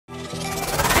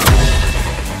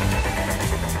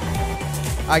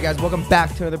right, guys, welcome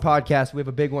back to another podcast. We have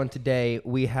a big one today.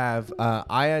 We have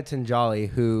Tanjali,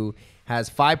 who has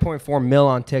 5.4 mil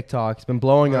on TikTok. It's been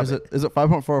blowing up. Is it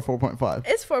 5.4 or 4.5?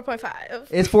 It's 4.5.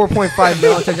 It's 4.5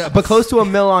 mil on TikTok, but close to a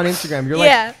mil on Instagram. You're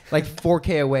like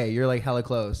 4K away. You're like hella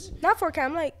close. Not 4K.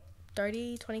 I'm like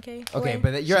 30, 20K. Okay,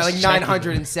 but you're at like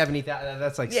 970,000.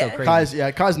 That's like so crazy.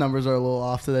 Kai's numbers are a little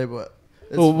off today, but.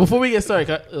 Well, before we get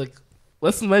started,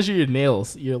 let's measure your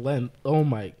nails, your length. Oh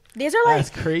my. These are like. That's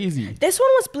crazy. This one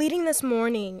was bleeding this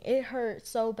morning. It hurt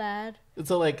so bad.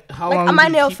 So like, how like, long? My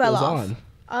do you nail keep fell those off.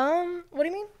 On? What do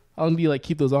you mean? How long do you like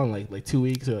keep those on? Like 2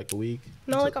 weeks or like a week?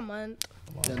 No, like a month.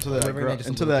 Yeah, until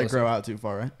they grow out too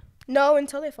far, right? No,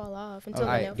 until they fall off. All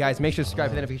right, guys, make sure to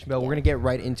subscribe to the notification bell. We're gonna get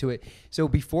right into it. So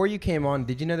before you came on,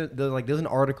 did you know that there's an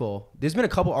article? There's been a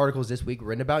couple articles this week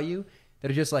written about you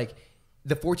that are just like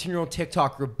the 14-year-old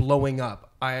TikToker blowing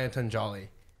up. Tanjali.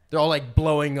 They're all like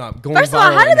blowing up, going First of all,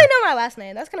 viral how did right they now. know my last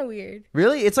name? That's kind of weird.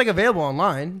 Really? It's like available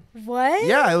online. What?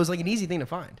 Yeah, it was like an easy thing to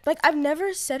find. Like I've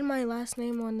never said my last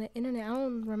name on the internet. I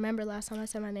don't remember last time I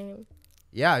said my name.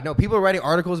 Yeah, no, people are writing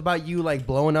articles about you like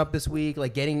blowing up this week,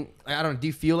 like getting. I don't know. Do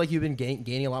you feel like you've been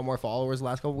gaining a lot more followers the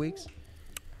last couple weeks?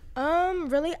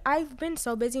 Really, I've been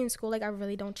so busy in school. Like I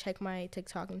really don't check my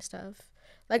TikTok and stuff.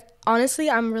 Like honestly,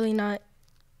 I'm really not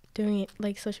doing it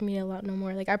like social media a lot no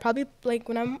more. Like I probably like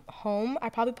when I'm home, I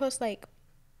probably post like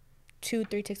 2-3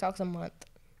 TikToks a month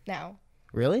now.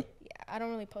 Really? Yeah, I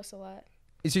don't really post a lot.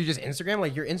 So you're just Instagram?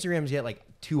 Like your Instagram's get like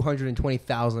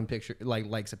 220,000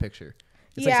 likes a picture.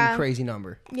 It's yeah. like some crazy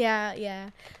number.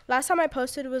 Yeah. Last time I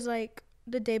posted was like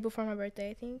the day before my birthday,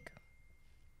 I think.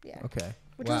 Yeah. Okay.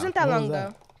 Which Wow. wasn't that When long was ago.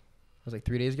 that? It was like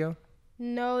 3 days ago?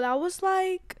 No, that was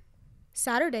like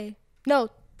Saturday. No,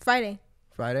 Friday.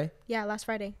 Friday? Yeah, last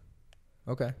Friday.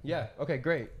 Okay. Yeah. Okay,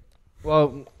 great.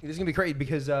 Well, this is going to be great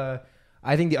because I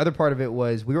think the other part of it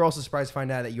was we were also surprised to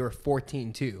find out that you were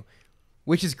 14 too,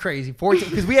 which is crazy. 14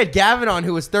 because we had Gavin on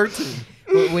who was 13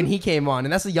 when he came on,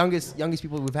 and that's the youngest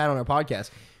people we've had on our podcast.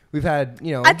 We've had,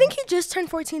 I think he just turned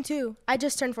 14 too. I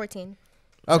just turned 14.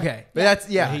 Okay, but that's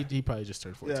He probably just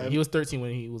turned 14. Yeah. He was 13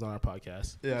 when he was on our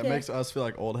podcast. Yeah, it makes us feel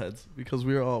like old heads because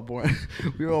we were all born.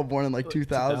 We were all born in like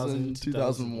 2000,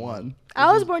 2001.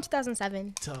 I was born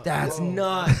 2007. That's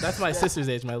nuts. That's my sister's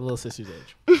age. My little sister's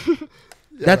age.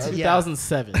 That's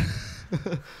 2007.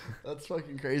 That's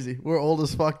fucking crazy. We're old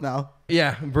as fuck now.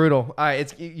 Yeah, brutal. All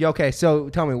right, okay. So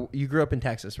tell me, you grew up in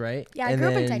Texas, right? Yeah, I grew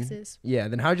up in Texas. Yeah.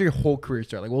 Then how did your whole career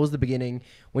start? Like, what was the beginning?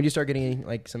 When did you start getting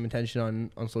like some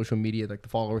attention on social media? Like the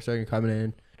followers started coming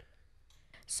in.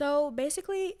 So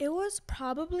basically, it was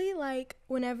probably like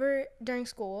whenever during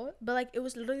school, but like it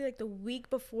was literally like the week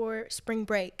before spring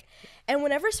break, and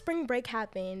whenever spring break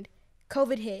happened,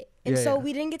 COVID hit, and so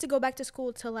we didn't get to go back to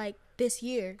school till like this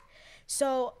year.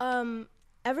 So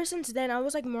ever since then, I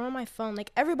was like more on my phone.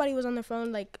 Like everybody was on their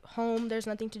phone, like home. There's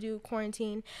nothing to do,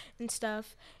 quarantine and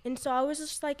stuff. And so I was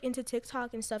just like into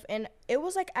TikTok and stuff. And it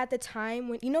was like at the time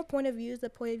when point of views, the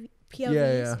POVs. Yeah.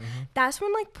 Mm-hmm. That's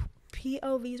when like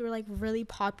POVs were like really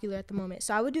popular at the moment.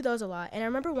 So I would do those a lot. And I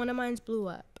remember one of mine blew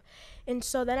up. And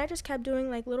so then I just kept doing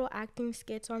like little acting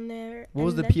skits on there. What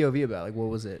was the POV about? Like what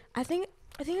was it? I think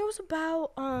it was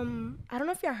about I don't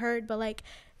know if y'all heard, but like.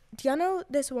 Do y'all know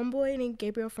this one boy named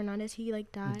Gabriel Fernandez? He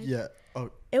like died. Yeah.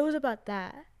 Oh. It was about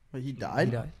that. Wait, he died?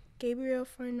 He died. Gabriel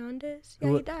Fernandez?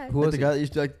 Yeah, he died. Who was the guy that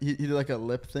used to like he did like a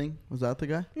lip thing? Was that the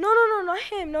guy? No, not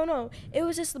him. No. It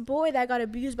was just the boy that got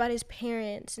abused by his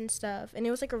parents and stuff. And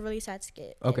it was like a really sad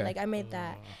skit. Okay. And, like I made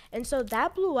that. And so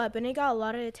that blew up and it got a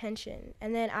lot of attention.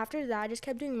 And then after that I just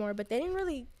kept doing more, but they didn't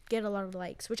really get a lot of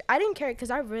likes, which I didn't care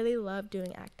because I really love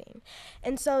doing acting.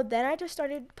 And so then I just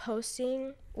started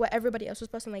posting what everybody else was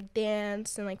posting, like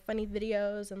dance and like funny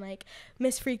videos and like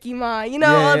Miss Freaky Ma, all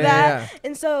that. Yeah.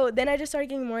 And so then I just started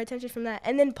getting more attention from that.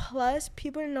 And then plus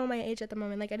people didn't know my age at the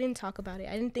moment. Like I didn't talk about it.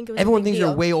 I didn't think it was Everyone a big thinks deal.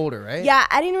 you're way older, right? Yeah,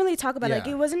 I didn't really talk about it. Like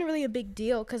it wasn't really a big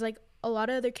deal because like a lot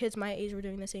of other kids my age were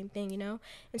doing the same thing, And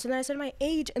so then I said my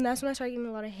age, and that's when I started getting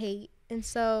a lot of hate. And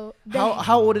so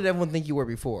how old did everyone think you were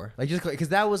before? Like just because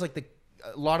that was like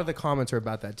a lot of the comments are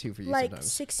about that too for you. Like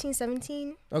sometimes. 16,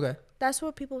 17. Okay. That's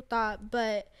what people thought,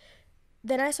 but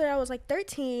then I said I was like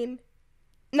 13.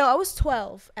 No, I was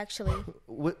 12 actually.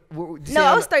 No,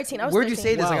 I was 13. Where'd you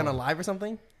say this? Like on a live or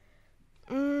something?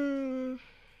 I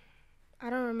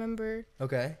don't remember.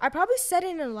 Okay. I probably said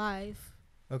it in a live.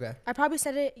 Okay. I probably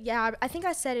said it. Yeah, I think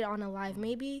I said it on a live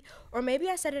maybe, or maybe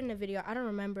I said it in a video. I don't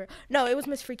remember. No, it was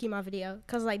Miss Freaky Ma video.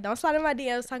 Cause like don't slide in my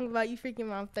DMs talking about you freaking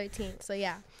mom 13. So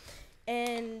yeah.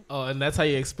 And that's how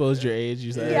you exposed your age,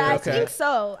 you said? Yeah, okay. I think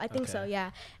so. I think so,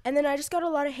 yeah. And then I just got a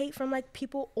lot of hate from like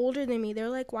people older than me. They're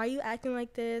like, why are you acting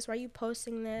like this? Why are you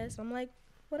posting this? I'm like,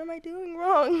 what am I doing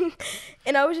wrong?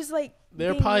 And I was just like, They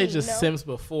were being probably mean, just you know? Sims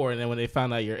before, and then when they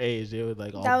found out your age, they were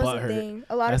like all That was the butthurt. thing.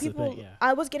 A lot That's of the people, thing, yeah.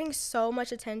 I was getting so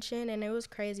much attention, and it was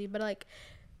crazy. But like,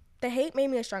 the hate made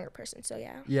me a stronger person. So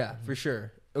yeah. Yeah, for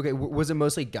sure. Okay, was it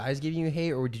mostly guys giving you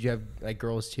hate, or did you have like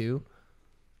girls too?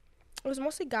 It was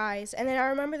mostly guys, and then I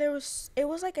remember it was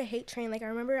like a hate train. Like I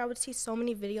remember I would see so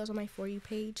many videos on my For You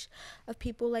page of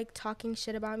people like talking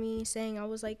shit about me, saying I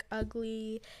was like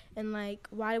ugly, and like,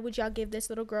 why would y'all give this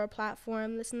little girl a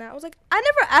platform, this and that. I was like, I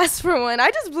never asked for one.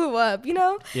 I just blew up, you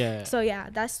know. Yeah. So yeah,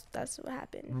 that's what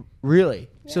happened. Really?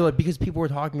 Yeah. So like because people were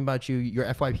talking about you, your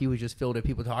FYP was just filled with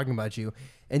people talking about you,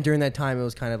 and during that time it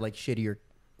was kind of like shittier.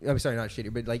 I'm sorry, not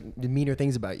shitty, but like demeanor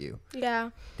things about you.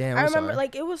 Yeah. Damn, I I'm remember sorry.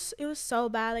 like it was so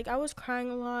bad. Like I was crying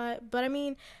a lot, but I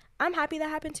mean, I'm happy that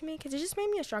happened to me because it just made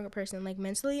me a stronger person. Like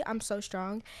mentally, I'm so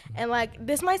strong. And like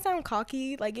this might sound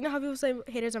cocky, like you know how people say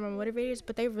haters are my motivators,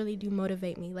 but they really do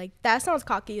motivate me. Like that sounds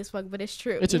cocky as fuck, but it's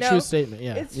true. It's a true statement,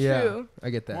 yeah. It's yeah, true. I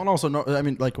get that. Well, and also, no, I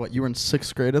mean, like, what, you were in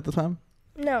 6th grade at the time?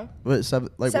 No, Wait,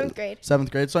 seventh grade.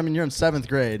 7th grade. So, I mean, you're in 7th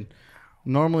grade.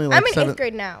 Normally, like, I'm in 8th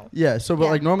grade now. Yeah, so, but, Yeah.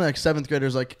 like, normally, like, 7th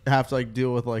graders, like, have to, like,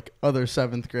 deal with, like, other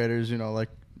 7th graders, you know, like,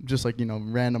 just, like, you know,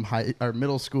 random high or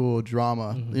middle school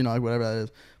drama, you know, like, whatever that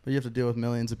is. But you have to deal with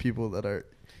millions of people that are,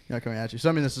 you know, coming at you. So,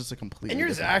 I mean, this is a complete. And you're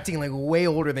just acting like way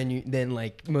older than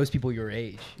like most people your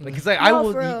age. Like it's like No, I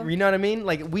will, for real. you know what I mean?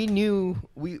 Like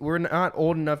we're not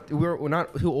old enough. We're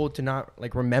not too old to not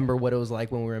like remember what it was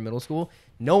like when we were in middle school.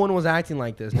 No one was acting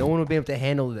like this. No one would be able to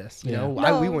handle this. You Yeah. know, we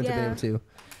No, wouldn't have been yeah. able to.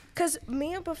 Cause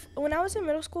when I was in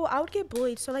middle school, I would get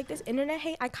bullied. So like this internet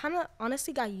hate, I kind of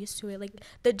honestly got used to it. Like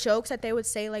the jokes that they would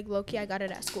say, like low key, I got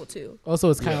it at school too. Also,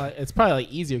 it's kind of like, it's probably like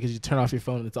easier because you turn off your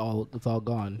phone and it's all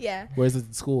gone. Yeah. Whereas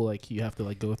in school, like you have to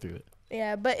like go through it.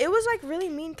 Yeah, but it was like really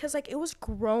mean because like it was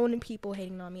grown people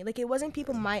hating on me. Like it wasn't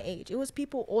people my age. It was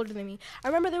people older than me. I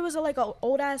remember there was a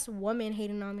old ass woman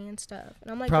hating on me and stuff.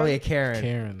 And I'm like, Probably "Girl, a Karen.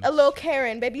 Karen. a little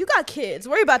Karen, baby. You got kids.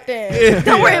 Worry about them.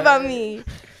 Don't worry about me.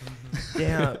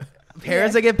 Damn.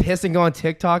 Parents that get pissed and go on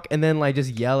TikTok and then like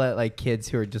just yell at like kids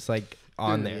who are just like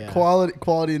on there. Yeah.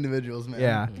 Quality individuals, man.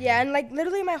 Yeah. Yeah, and like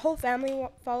literally my whole family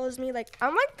follows me. Like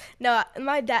I'm like, no,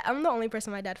 my dad. I'm the only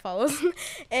person my dad follows,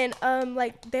 and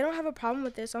like they don't have a problem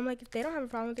with this. I'm like, if they don't have a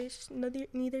problem with this,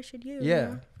 neither should you. you Yeah,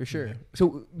 know? for sure.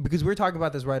 So because we're talking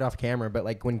about this right off camera, but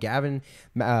like when Gavin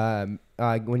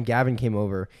came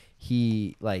over,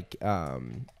 he like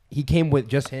he came with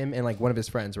just him and like one of his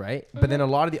friends, right? But then a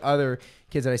lot of the other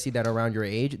kids that I see that are around your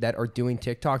age that are doing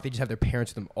TikTok, they just have their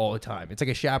parents with them all the time. It's like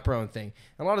a chaperone thing.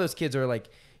 And a lot of those kids are like,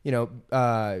 you know,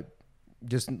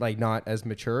 just like not as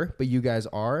mature, but you guys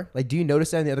are. Like, do you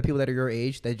notice that in the other people that are your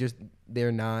age that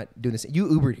they're not doing this? You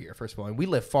Ubered here, first of all, and we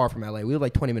live far from LA. We live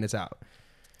like 20 minutes out.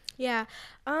 Yeah.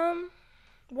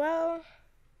 Well,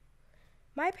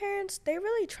 my parents, they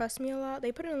really trust me a lot.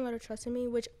 They put in a lot of trust in me,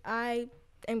 which I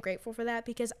am grateful for that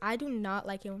because I do not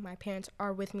like it when my parents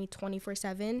are with me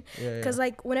 24/7. Because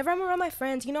like whenever I'm around my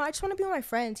friends, you know, I just want to be with my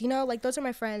friends, you know, like those are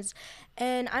my friends.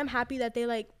 And I'm happy that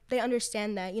they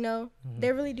understand that, you know,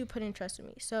 they really do put in trust in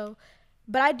me. So,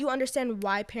 but I do understand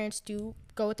why parents do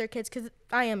go with their kids because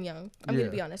I am young. I'm going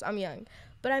to be honest, I'm young.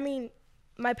 But I mean,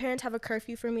 my parents have a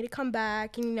curfew for me to come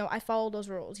back and, you know, I follow those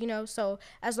rules, you know. So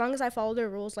as long as I follow their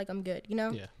rules, like I'm good, you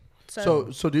know. Yeah. So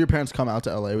do your parents come out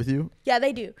to LA with you? Yeah,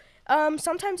 they do.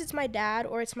 Sometimes it's my dad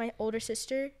or it's my older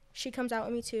sister. She comes out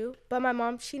with me too. But my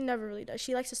mom, she never really does.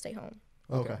 She likes to stay home.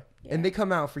 Okay. Yeah. And they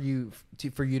come out for you to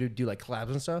do like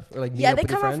collabs and stuff, or like meet Yeah, up they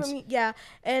with your come out friends? for me. Yeah,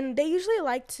 and they usually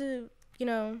like to, you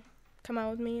know, come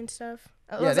out with me and stuff.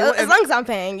 Yeah, As long as I'm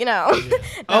paying, you know. Yeah.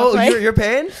 No, Oh, like- you're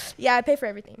paying? Yeah, I pay for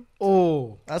everything.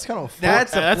 Oh, That's kind of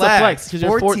That's That's a a flex. flex, 'cause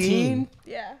you're 14.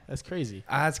 Yeah. that's crazy.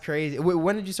 That's crazy.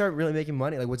 When did you start really making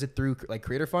money? Like, was it through like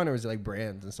Creator Fund or was it like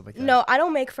brands and stuff like that? No, I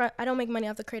don't make money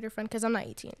off the Creator Fund because I'm not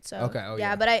 18. So Okay, oh,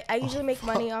 yeah. But I usually make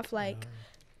money off like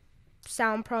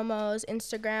sound promos,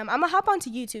 Instagram. I'm gonna hop onto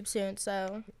YouTube soon.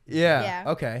 So Yeah.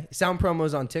 Yeah. Okay. Sound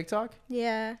promos on TikTok?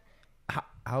 yeah.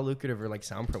 How lucrative are like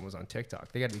sound promos on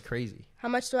TikTok? They gotta be crazy. How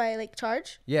much do I like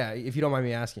charge? Yeah, if you don't mind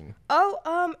me asking.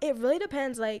 Oh, it really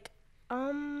depends. Like,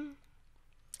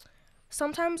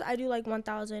 sometimes I do like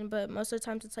 1,000, but most of the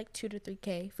times it's like 2 to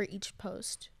 3K for each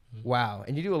post. Wow.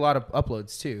 And you do a lot of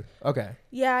uploads too. Okay.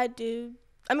 Yeah, I do.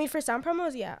 I mean, for sound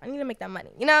promos, yeah, I need to make that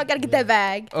money. You know, I gotta get that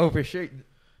bag. Oh, for sure.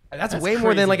 That's way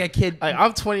more than like a kid. Like,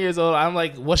 I'm 20 years old. I'm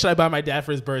like, what should I buy my dad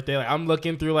for his birthday? Like, I'm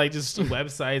looking through like just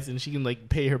websites, and she can like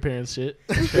pay her parents shit.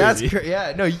 That's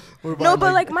yeah. No, No,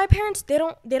 but like my parents, they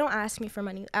don't ask me for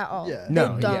money at all. Yeah.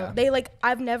 No, they don't. yeah. They like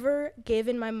I've never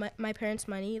given my parents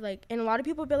money. Like, and a lot of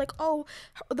people be like, oh,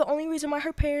 the only reason why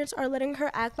her parents are letting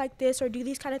her act like this or do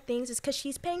these kind of things is because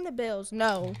she's paying the bills.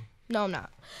 No, I'm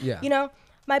not. Yeah. You know,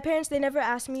 my parents, they never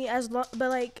ask me but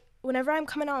like whenever I'm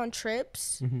coming out on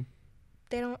trips. Mm-hmm.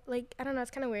 They don't like. I don't know. It's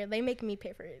kind of weird. They make me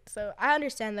pay for it, so I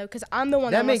understand though, because I'm the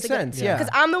one that makes wants to sense. go, Yeah. Because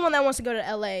I'm the one that wants to go to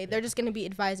LA. They're just gonna be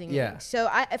advising me. Yeah. So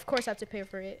I of course have to pay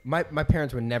for it. My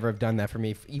parents would never have done that for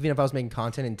me, even if I was making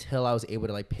content, until I was able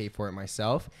to like pay for it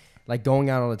myself. Like going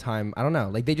out all the time, I don't know.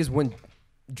 Like they just wouldn't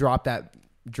drop that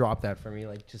for me,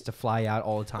 like just to fly out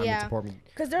all the time and support me.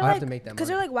 Because they're I like, have to make that because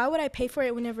they're money. like, why would I pay for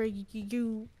it whenever you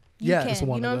Yeah, can? just You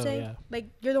know wanna what I'm go, saying? yeah. Like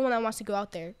you're the one that wants to go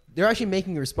out there. They're actually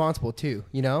making you responsible too,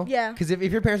 you know? Yeah. Because if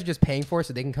your parents are just paying for it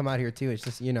so they can come out here too, it's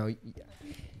just, you know,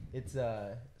 it's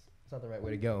not the right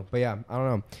way to go. But yeah, I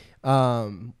don't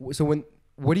know. So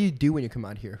what do you do when you come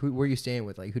out here? Where are you staying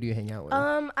with? Like, who do you hang out with?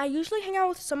 I usually hang out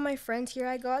with some of my friends here.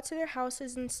 I go out to their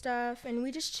houses and stuff, and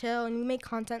we just chill and we make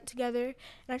content together, and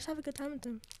I just have a good time with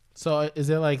them. So is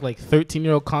there like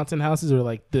 13-year-old content houses, or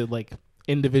like the like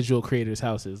individual creators'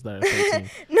 houses that are 13?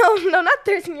 No, not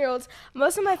 13-year-olds.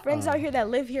 Most of my friends out here that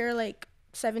live here are like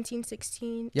 17,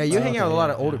 16. Yeah, you Oh, hang out okay, with a lot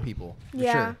yeah, of older yeah. people. For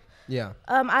Yeah. Sure. Yeah.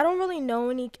 I don't really know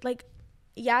any, like,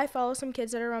 yeah, I follow some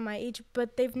kids that are around my age,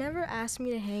 but they've never asked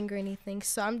me to hang or anything.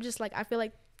 So I'm just like, I feel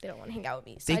like they don't want to hang out with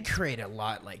me. So They create a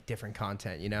lot like different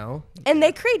content, you know? and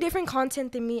they create different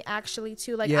content than me actually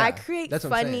too. Like Yeah, I create that's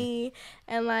what I'm funny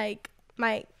and like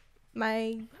my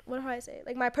what do I say?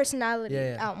 Like my personality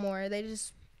Yeah. out more. They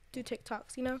just do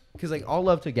TikToks, you know? Because like all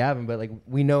love to Gavin, but like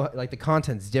we know like the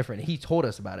content's different. He told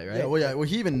us about it, right? Well,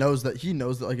 he even knows that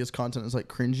like his content is like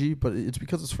cringy, but it's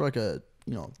because it's for like a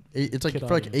it's like Kid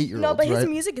for like audience. 8-year-olds. No, but his right?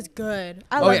 music is good.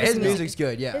 I Oh love yeah, his music's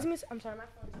good. Yeah. His music. I'm sorry, my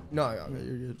phone. No, Yeah,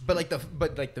 you're good. but like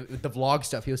the vlog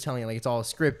stuff he was telling you, like it's all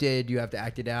scripted. You have to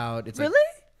act it out. It's Really?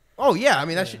 Like, oh yeah, I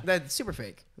mean that's super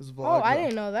fake. His Oh, vlog, I yeah.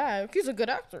 didn't know that. He's a good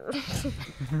actor. He's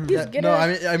Yeah, good no,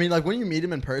 at I mean, like when you meet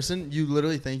him in person, you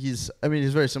literally think he's. I mean,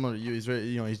 he's very similar to you. He's very,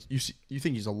 you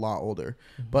think he's a lot older,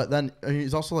 but then I mean,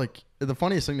 he's also like the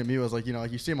funniest thing to me was like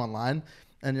like you see him online,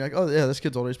 and you're like, oh yeah, this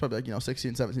kid's older. He's probably like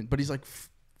 16, 17, but he's like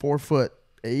 4'8".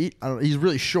 I don't know. He's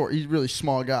really short. He's a really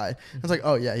small guy. It's like,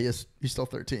 oh yeah, he's still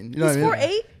 13. You know He's what I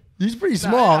mean? 4'8". He's pretty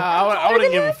small. I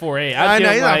wouldn't give him 4'8". I I'd know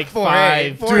give he's him not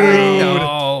like 4'8". 5'2". 4'8".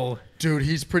 No. Dude,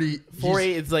 he's pretty.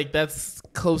 4'8". It's like that's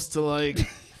close to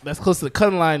the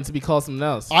cutting line to be called something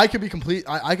else. I could be complete.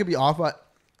 I could be off, but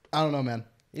I don't know, man.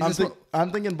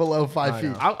 I'm thinking below 5 I feet.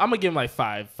 know. I'm gonna give him like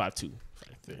 5'2".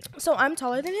 So I'm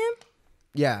taller than him,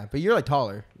 Yeah, but you're like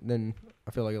taller than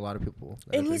I feel like a lot of people.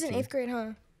 that and are he's in 13. 8th grade,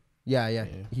 huh? Yeah.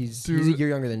 He's a Dude. year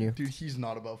younger than you. Dude, he's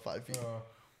not above 5 feet.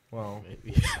 Well,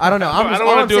 I don't know. I don't all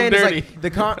wanna I'm do him saying is like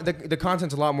the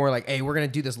content's a lot more like, hey, we're gonna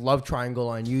do this love triangle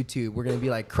on YouTube. We're gonna be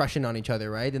like crushing on each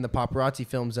other, right? And the paparazzi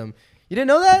films them. You didn't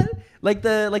know that? Like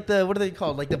the what are they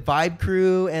called? Like the Vibe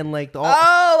Crew and like the all.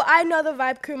 Oh, I know the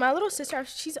Vibe Crew. My little sister,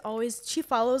 she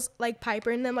follows like Piper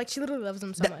and them. Like she literally loves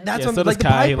them so much. That's Yeah, what so like does the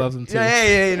Kai. He Piper- loves them too.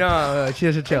 Yeah, no, she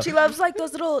should chill. She loves like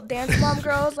those little dance mom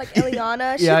girls, like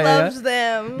Eliana. She Yeah, yeah. loves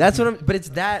them. That's what I'm. But it's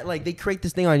that like they create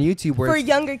this thing on YouTube where for it's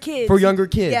younger kids. for younger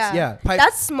kids. Yeah.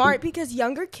 That's smart because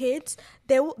younger kids,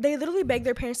 they literally beg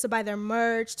their parents to buy their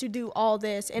merch, to do all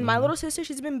this. And my little sister,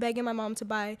 she's been begging my mom to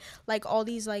buy like all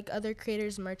these like other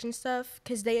creators merch and stuff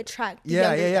because they attract the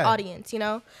younger audience, you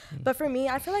know. But for me,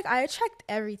 I feel like I attract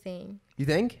everything. You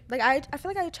think? Like I feel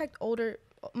like I attract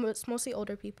mostly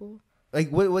older people. Like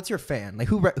what's your fan? Like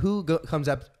who comes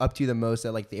up to you the most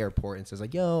at like the airport and says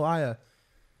like, "Yo, Aya."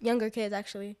 Younger kids,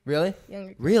 actually. Really? Younger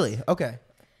kids. Really? Okay.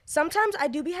 Sometimes I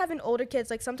do be having older kids.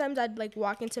 Like sometimes I'd like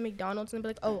walk into McDonald's and be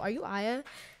like, "Oh, are you Aya?" And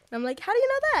I'm like, "How do you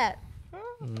know that?"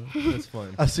 That's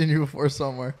fun. I've seen you before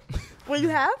somewhere. Well, you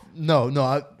have? No.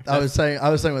 I was saying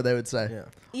what they would say.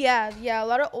 Yeah. Yeah. A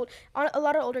lot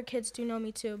of older kids do know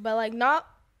me too, but like not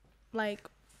like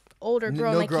older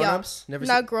grown No like grown-ups? young. Never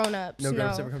Not seen- grown ups. No No.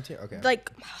 grown-ups ever come to you? Okay.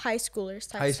 Like high schoolers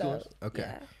type High stuff. schoolers? Okay.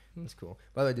 Yeah. That's cool.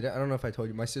 By the way, I don't know if I told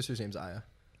you, my sister's name's Aya.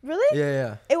 Really?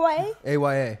 Yeah. AYA?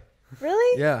 AYA.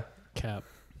 Really? Yeah. Cap.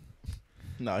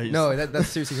 No, That's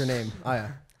seriously her name. Aya.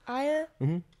 Aya?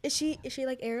 Mm-hmm. Is she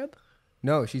like Arab?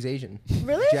 No, she's Asian.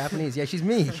 Really? Japanese. Yeah, she's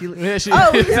me. Yeah, she,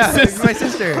 Oh, Yeah, she's my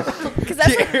sister. Because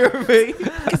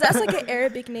that's like an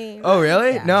Arabic name. Oh,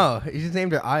 really? Yeah. No, he just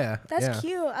named her Aya. That's yeah.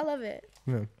 cute. I love it.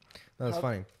 Yeah. That was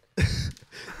funny.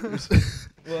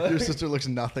 your sister looks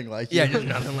nothing like you. Yeah, just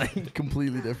nothing like.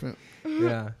 Completely different.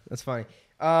 Yeah, that's funny.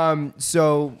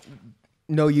 So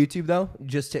no YouTube though.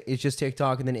 It's just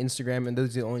TikTok and then Instagram, and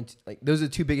those are the only those are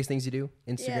the two biggest things you do.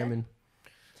 Instagram Yeah. and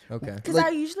okay. Because I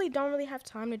usually don't really have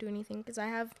time to do anything because I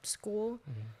have school.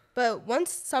 But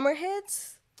once summer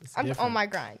hits, I'm on my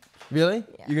grind. Really?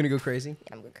 Yeah. You're gonna go crazy?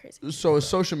 Yeah, I'm going crazy. So is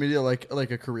social media like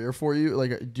a career for you?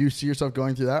 Like, do you see yourself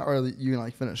going through that, or are you gonna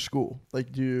like finish school?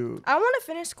 Like, do you? I want to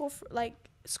finish school.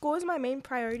 School is my main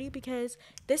priority because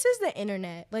this is the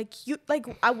internet.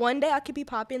 One day I could be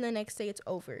popping, the next day it's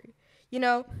over. You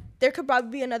know, there could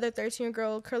probably be another 13-year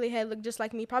girl, curly head, look just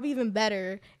like me, probably even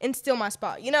better, and steal my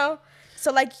spot. You know,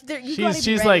 so like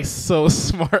she's like so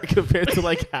smart compared to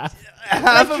like half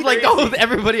of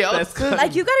everybody else.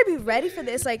 Like you gotta be ready for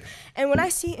this. Like, and when I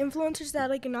see influencers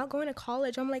that like are not going to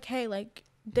college, I'm like, hey, like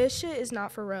this shit is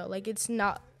not for real. Like it's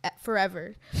not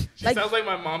forever. She Like, sounds like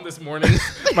my mom this morning.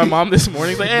 My mom this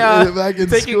morning's like, hey,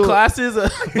 taking school. classes.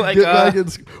 Like, Get back in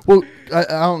school. Well, I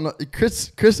don't know.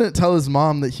 Chris didn't tell his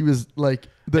mom that he was like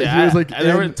that he was like. I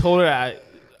never told her.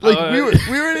 We were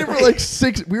in it for like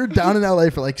 6. We were down in LA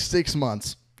for like 6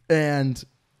 months, and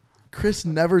Chris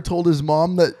never told his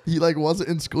mom that he like wasn't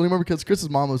in school anymore because Chris's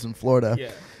mom was in Florida.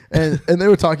 Yeah. And they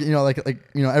were talking, you know, like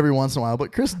every once in a while.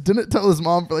 But Chris didn't tell his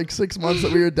mom for like 6 months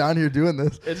that we were down here doing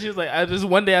this. And she was like,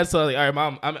 one day I saw like, all right,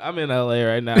 mom, I'm in LA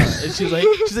right now. And she's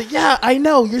like, yeah, I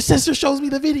know. Your sister shows me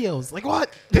the videos. Like what?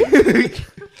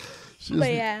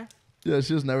 yeah. Yeah,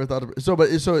 she just never thought of it.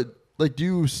 So like, do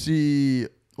you see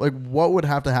like what would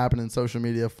have to happen in social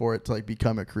media for it to like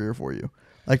become a career for you?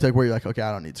 Like where you're like, okay,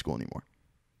 I don't need school anymore.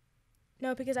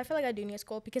 No, because I feel like I do need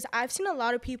school because I've seen a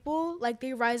lot of people like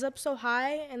they rise up so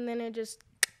high and then it just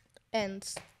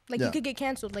ends. Like you could get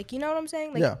canceled. Like, you know what I'm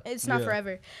saying? Like it's not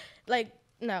forever. Like,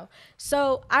 no.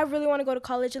 So I really want to go to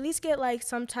college, at least get like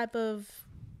some type of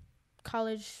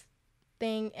college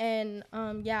thing. And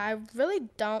I really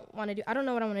don't want to do, I don't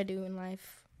know what I want to do in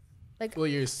life. Like, well,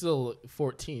 you're still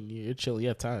 14. You're chill. You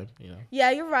have time, you know. Yeah,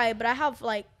 you're right. But I have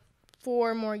like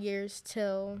 4 more years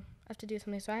till I have to do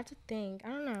something. So I have to think. I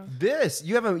don't know.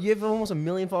 You have almost 1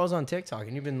 million followers on TikTok,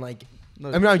 and you've been like,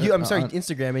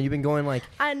 Instagram, and you've been going like,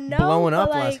 I know, blowing up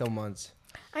like, last couple months.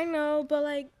 I know, but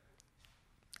like,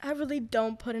 I really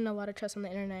don't put in a lot of trust on the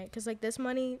internet because like this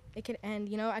money, it could end.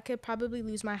 You know, I could probably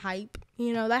lose my hype.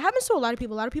 You know, that happens to a lot of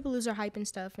people. A lot of people lose their hype and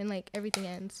stuff, and like everything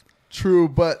ends. True,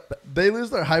 but they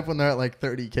lose their hype when they're at like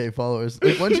 30K followers.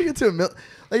 Like once you get to a million,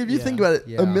 like if you think about it,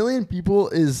 1 million people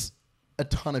is a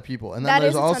ton of people, and then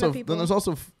there's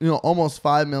also almost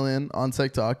 5 million on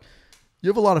TikTok. You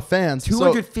have a lot of fans.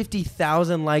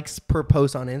 250,000 likes per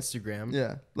post on Instagram.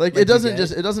 Yeah, like it doesn't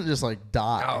just like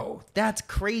die. No, that's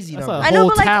crazy. That's I know,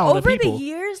 but like over the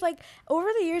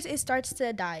years, it starts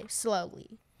to die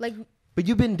slowly. Like, but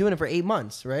you've been doing it for 8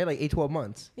 months, right? Like 12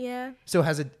 months. Yeah. So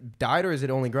has it died or is it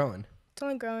only growing? It's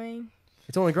only growing.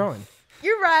 It's only growing.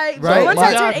 You're right. Right? Once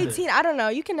I turn 18, I don't know.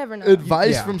 You can never know.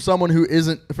 Advice from someone who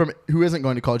isn't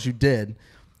going to college, who did,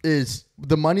 is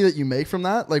the money that you make from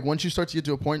that, like once you start to get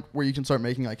to a point where you can start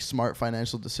making like smart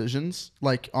financial decisions,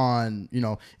 like on,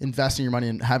 investing your money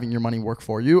and having your money work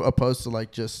for you, opposed to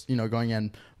like just, going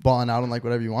and balling out on like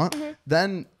whatever you want,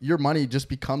 then your money just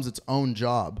becomes its own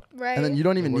job. Right. And then you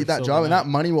don't even need that job, and that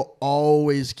money will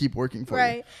always keep working for you.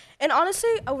 Right. And honestly,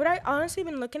 what I honestly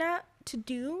been looking at to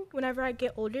do whenever I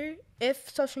get older, if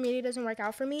social media doesn't work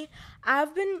out for me,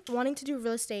 I've been wanting to do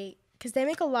real estate. Because they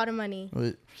make a lot of money.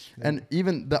 And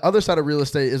even the other side of real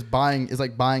estate is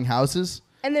like buying houses.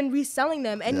 And then reselling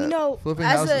them. And flipping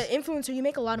as houses. an influencer, you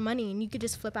make a lot of money and you could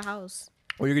just flip a house.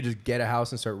 Or you could just get a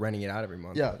house and start renting it out every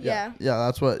month. Yeah,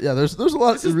 that's what. Yeah, there's a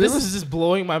lot. This is just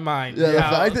blowing my mind. Yeah, the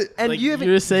fact that, and like,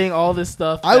 you're saying all this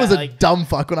stuff. I was a dumb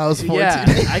fuck when I was 14. Yeah,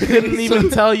 I couldn't even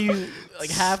tell you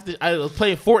like I was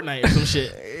playing Fortnite or some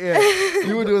shit. Yeah.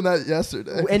 You were doing that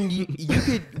yesterday. And you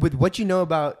could, with what you know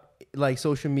about like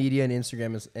social media and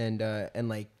Instagram and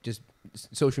like just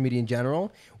social media in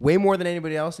general, way more than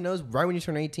anybody else knows. Right when you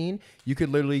turn 18, you could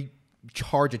literally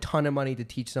charge a ton of money to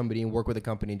teach somebody and work with a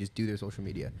company and just do their social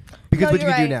media. Because what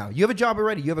you do now, you have a job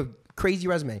already. You have a crazy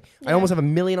resume. I almost have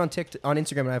 1 million on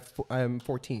Instagram, and I'm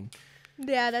 14.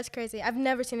 Yeah, that's crazy. I've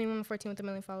never seen anyone 14 with 1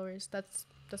 million followers. That's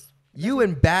you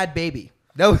and Bad Baby.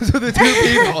 Those are the two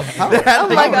people. Oh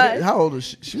my god! How old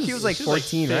is she? She was like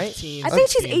 14, right? I think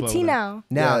she's 18 now.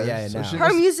 Now.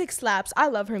 Her music slaps. I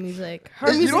love her music.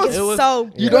 Her music is so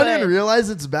good. You don't even realize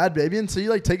it's Bad Baby until you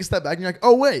like take a step back and you're like,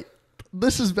 oh wait,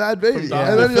 this is Bad Baby.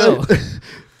 Yeah. And then you're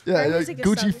like, so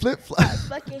Gucci flip flop.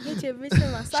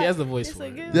 She has the voice for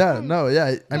it. Yeah, no,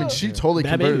 yeah. I mean, she totally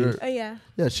converted her. Oh yeah.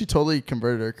 Yeah, she totally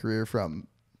converted her career from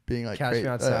being like Catch Me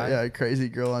Outside. a crazy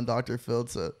girl on Dr. Phil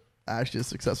to actually a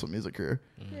successful music career.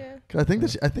 Yeah. 'Cause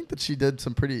I think that she did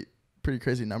some pretty pretty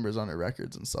crazy numbers on her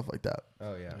records and stuff like that.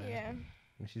 Oh yeah. Yeah.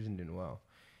 She's been doing well.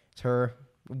 It's her,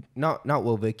 not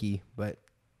Will Vicky, but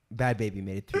Bad Baby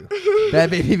made it through. Bad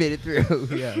Baby made it through.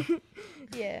 Yeah.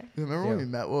 Yeah. Remember when we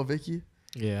met Will Vicky?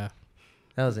 Yeah.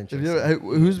 That was Have interesting. you ever,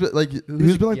 who's been like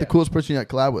the yeah. coolest person you got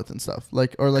collab with and stuff?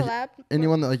 Like or like Collab?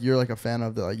 anyone that like you're like a fan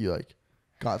of that like you like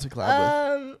got to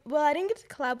collab with? Well, I didn't get to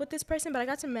collab with this person, but I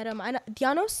got to meet him. Do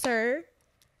y'all know Sir?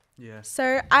 Yes.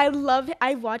 Sir, I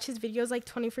watch his videos like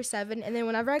 24/7, and then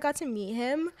whenever I got to meet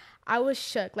him, I was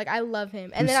shook. Like I love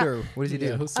him. And Who's then Sir? What does he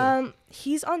do? Who's Sir?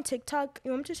 he's on TikTok.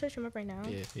 You want me to search him up right now?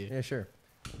 Yeah, sure.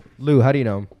 Lou, how do you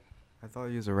know him? I thought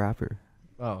he was a rapper.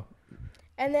 Oh.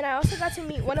 And then I also got to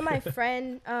meet one of my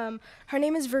friend. Her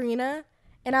name is Verena,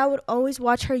 and I would always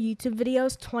watch her YouTube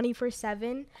videos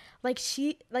 24/7.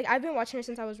 Like I've been watching her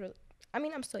since I was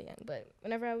I'm still young, but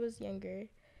whenever I was younger,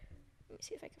 let me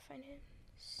see if I can find him.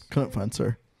 Couldn't find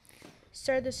Sir.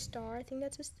 Sir the Star, I think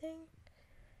that's his thing.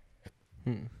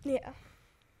 Yeah.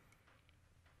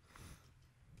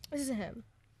 This is him.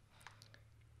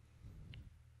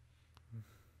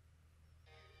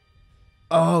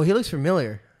 Oh, he looks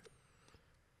familiar.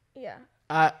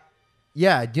 Yeah.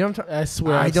 Yeah, do you know what I'm talking? I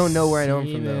swear. I I've don't know where I know him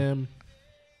seen from, though. him.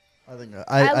 I think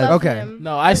I love okay. him.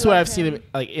 No, I swear love I've seen him. him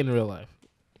like in real life.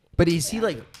 But is he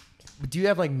like? Do you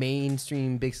have like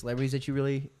mainstream big celebrities that you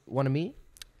really want to meet?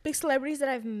 Big celebrities that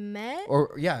I've met.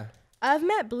 Or yeah, I've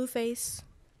met Blueface.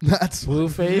 that's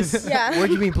Blueface. Yeah. where'd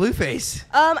you meet Blueface?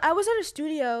 I was at a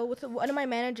studio with one of my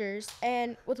managers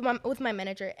and with my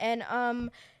manager, and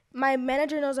my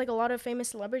manager knows like a lot of famous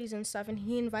celebrities and stuff, and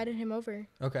he invited him over.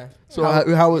 Okay. so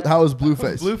how was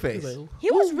Blueface? Blueface.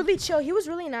 He was really chill. He was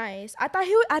really nice. I thought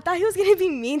he was gonna be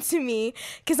mean to me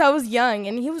because I was young,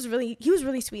 and he was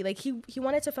really sweet. Like he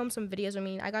wanted to film some videos with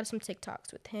me. I got some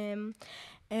TikToks with him,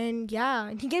 and yeah,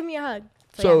 and he gave me a hug.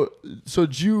 So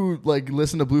did you like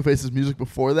listen to Blueface's music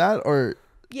before that or?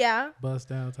 yeah. Bust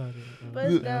down, Tatiana.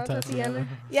 Bust down, Tatiana.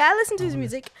 Yeah, I listened to his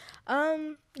music.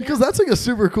 Because that's like a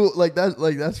super cool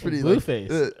that's pretty Blueface.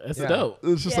 Like, That's yeah. dope.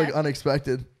 it's just Yeah. like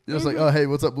unexpected. You're just like, oh hey,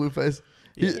 what's up, Blueface?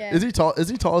 Yeah. Is he tall? Is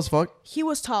he tall as fuck? He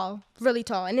was tall, really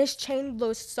tall, and his chain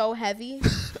was so heavy.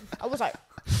 I was like,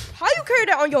 how you carry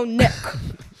that on your neck?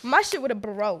 My shit would have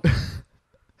broke.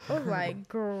 I was like,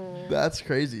 girl. That's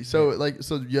crazy. So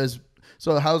you guys.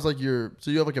 So how's like you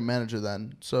have like a manager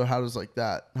then? So how's like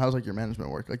your management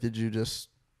work? Like did you just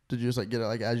like get it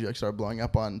like as you like started blowing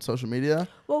up on social media?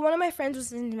 Well, one of my friends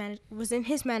was in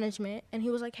his management, and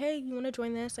he was like, hey, you want to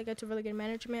join this? I got to really good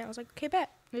management. I was like, okay, bet.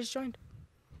 I just joined.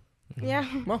 Yeah.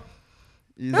 Well,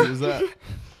 Easy as that.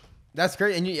 that's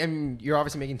great, and you're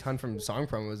obviously making a ton from song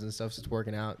promos and stuff, so it's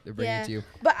working out. They're bringing it to you.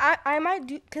 But I might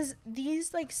do, because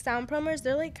these like sound promos,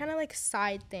 they're like kind of like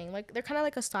side thing. Like they're kind of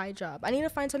like a side job. I need to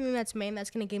find something that's main that's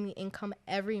going to give me income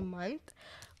every month,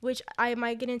 which I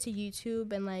might get into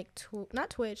YouTube and like, not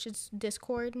Twitch, it's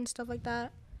Discord and stuff like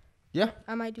that. Yeah,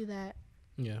 I might do that.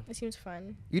 Yeah. It seems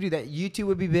fun. you do that. YouTube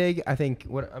would be big. I think.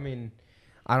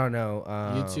 I don't know.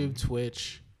 YouTube,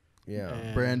 Twitch. Yeah.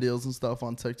 and- Brand deals and stuff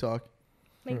on TikTok.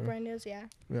 Like brand deals, yeah.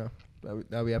 Yeah.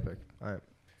 That'd be epic. All right.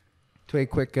 To a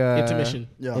quick Intermission.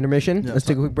 Yeah. intermission. Yeah, Let's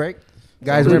take a sorry. quick break.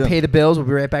 Guys, we're going to pay the bills. We'll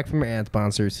be right back from our ad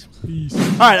sponsors. All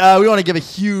right, we want to give a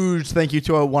huge thank you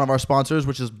to one of our sponsors,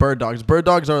 which is Bird Dogs. Bird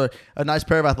Dogs are a nice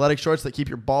pair of athletic shorts that keep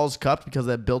your balls cupped because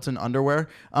they have built-in underwear.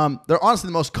 They're honestly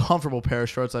the most comfortable pair of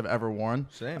shorts I've ever worn.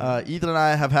 Same. Ethan and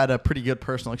I have had a pretty good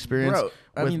personal experience Bro,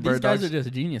 I with mean, Bird these guys Dogs. are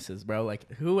just geniuses, bro. Like,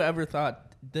 whoever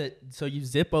thought that? So you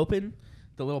zip open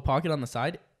the little pocket on the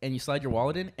side, and you slide your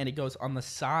wallet in, and it goes on the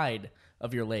side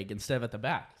of your leg instead of at the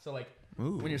back. So, like,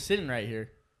 when you're sitting right here,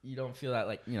 you don't feel that,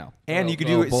 like, And you could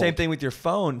do the same thing with your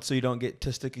phone, so you don't get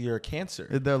testicular cancer.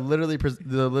 They're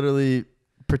literally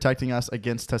protecting us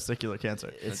against testicular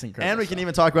cancer. It's incredible. And we can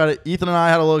even talk about it. Ethan and I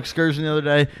had a little excursion the other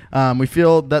day. We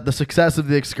feel that the success of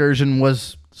the excursion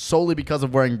was solely because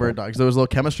of wearing Bird Dogs. There was a little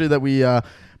chemistry that we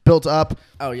built up.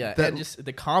 Oh yeah, that- and just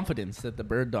the confidence that the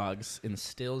Bird Dogs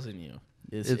instills in you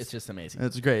it's just amazing.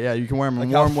 It's great. Yeah, you can wear them Like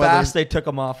in how warm weather. fast they took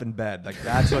them off in bed. Like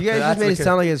that's what You guys that's just made it the-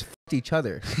 sound like it's f***ed each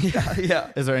other.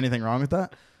 yeah. Is there anything wrong with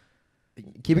that?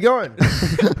 Keep it going.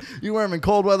 You wear them in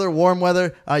cold weather, warm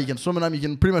weather. You can swim in them. You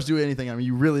can pretty much do anything. I mean,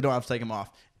 you really don't have to take them off.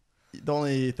 The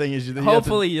only thing is you have to-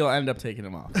 Hopefully you'll end up taking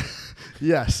them off.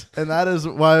 Yes, and that is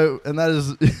why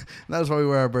we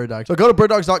wear our Bird Dogs. So go to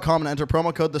birddogs.com and enter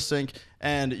promo code TheSync,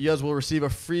 and you guys will receive a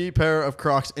free pair of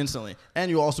Crocs instantly,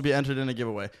 and you'll also be entered in a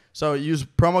giveaway. So use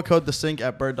promo code TheSync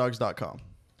at birddogs.com.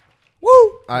 Woo!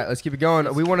 All right, let's keep it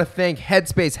going. We want to thank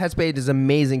Headspace. Headspace is an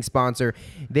amazing sponsor.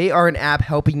 They are an app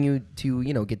helping you to,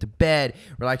 get to bed,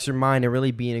 relax your mind, and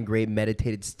really be in a great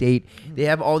meditated state. They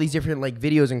have all these different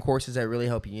videos and courses that really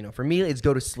help you. For me, it's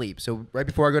go to sleep. So right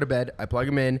before I go to bed, I plug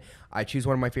them in. I choose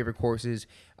one of my favorite courses,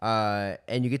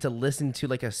 and you get to listen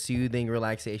to a soothing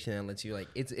relaxation and lets you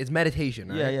it's meditation.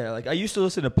 Right? Yeah. I used to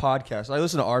listen to podcasts. I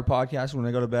listen to our podcast when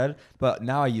I go to bed, but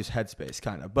now I use Headspace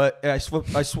kind of. But it's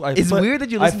weird that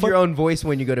you listen to your own voice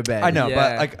when you go to bed. I know,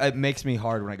 but it makes me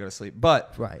hard when I go to sleep.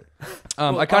 But right,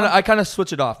 I kind of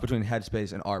switch it off between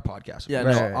Headspace and our podcast. Yeah,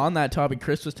 right. On that topic,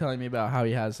 Chris was telling me about how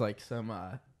he has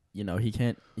some. He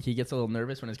gets a little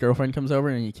nervous when his girlfriend comes over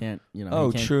and he can't, he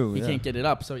can't get it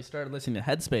up. So he started listening to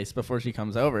Headspace before she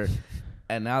comes over.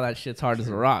 And now that shit's hard as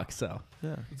a rock. So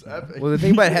yeah, It's epic. Well, the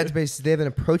thing about Headspace is they have an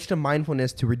approach to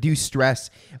mindfulness to reduce stress,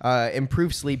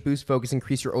 improve sleep, boost focus,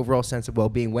 increase your overall sense of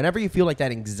well-being. Whenever you feel that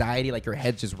anxiety, your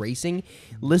head's just racing,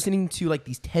 listening to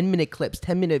these 10-minute clips,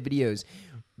 10-minute videos,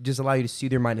 just allow you to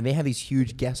soothe your mind. And they have these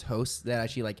huge guest hosts that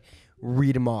actually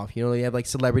read them off. They have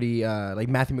celebrity,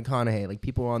 Matthew McConaughey,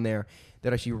 people on there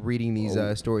that are actually reading these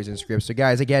stories and scripts. So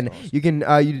guys, again, you can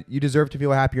you deserve to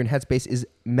feel happier, and Headspace is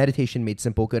meditation made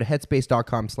simple. Go to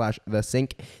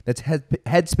headspace.com/thesync. That's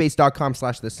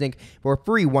headspace.com/thesync for a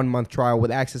free 1-month trial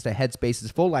with access to Headspace's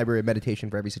full library of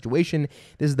meditation for every situation.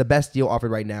 This is the best deal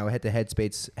offered right now. Head to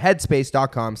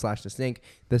headspace.com/thesync.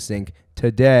 The Sync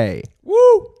today.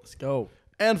 Woo! let's go.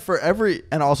 And for every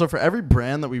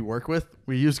brand that we work with,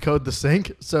 we use code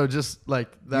TheSync. So just that.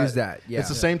 Use that. Yeah. It's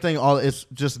the same thing. It's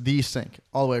just TheSync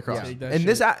all the way across. Yeah. And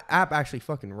this app actually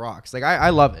fucking rocks. I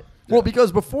love it. Well,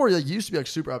 because before you used to be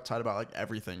super uptight about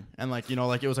everything, and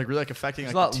it was really affecting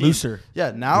It's a lot the team. looser.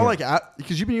 Yeah, now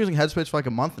because you've been using Headspace for a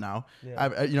month now.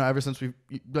 Yeah. Ever since we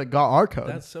got our code.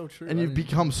 That's so true. And you've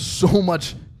become so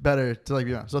much better to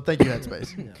be on. So thank you,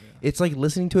 Headspace. It's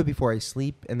listening to it before I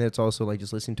sleep, and then it's also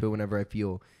just listening to it whenever I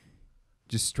feel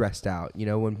just stressed out.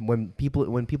 When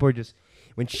people are just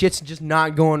when shit's just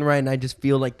not going right, and I just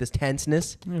feel this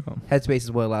tenseness. Headspace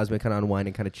is what allows me to kind of unwind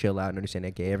and kind of chill out and understand,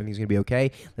 okay, everything's gonna be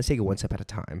okay. Let's take it one step at a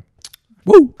time.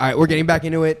 Woo! All right, we're getting back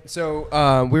into it. So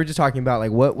we were just talking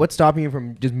about what's stopping you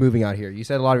from just moving out here. You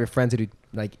said a lot of your friends that do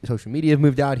social media have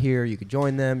moved out here. You could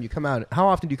join them. You come out. How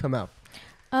often do you come out?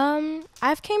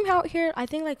 I've came out here I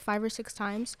think 5 or 6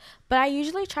 times, but I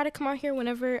usually try to come out here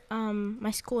whenever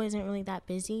my school isn't really that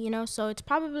busy, so it's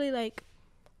probably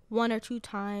 1 or 2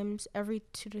 times every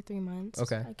 2 to 3 months.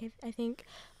 Okay. I think,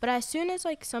 but as soon as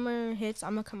summer hits,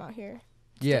 I'm gonna come out here.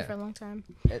 Yeah. Stay for a long time.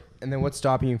 And then what's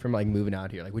stopping you from moving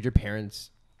out here? Would your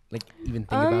parents even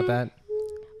think about that?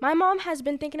 My mom has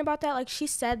been thinking about that. She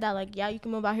said that yeah, you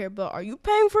can move out here, but are you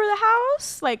paying for the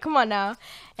house? Come on now.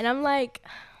 And I'm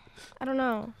I don't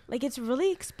know. It's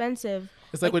really expensive.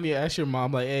 It's when you ask your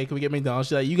mom, hey, can we get McDonald's?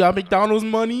 She's you got McDonald's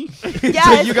money? Yeah.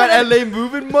 So you got LA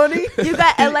moving money? You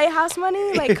got LA house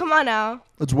money? Come on now.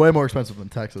 It's way more expensive than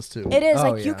Texas too. It is.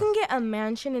 Oh, You can get a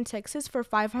mansion in Texas for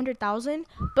 $500,000,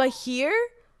 but here,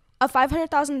 a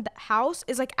 $500,000 house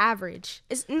is average.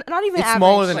 It's not even It's average.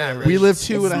 smaller than average. We lived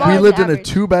Smaller we than lived in a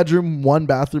average. 2-bedroom,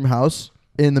 1-bathroom house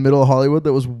in the middle of Hollywood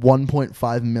that was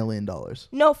 $1.5 million.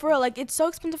 No, for real. It's so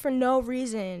expensive for no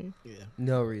reason.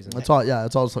 No reason. That's all. Yeah,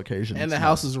 it's all its location. And It's the not-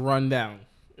 house is run down.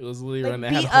 It was literally run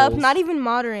down. It Beat had up, holes. not even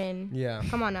modern. Yeah.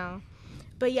 Come on now.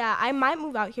 But yeah, I might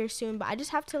move out here soon, but I just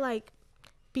have to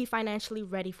be financially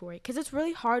ready for it, because it's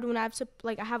really hard when I have to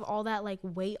I have all that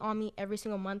weight on me every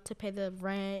single month to pay the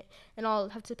rent and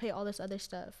have to pay all this other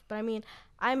stuff. But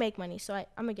I make money, so I'm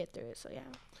gonna get through it. So yeah.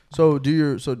 So do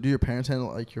your parents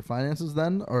handle your finances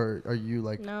then, or are you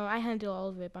No, I handle all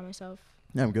of it by myself.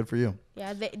 Yeah, I'm good for you.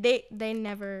 Yeah, they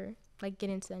never get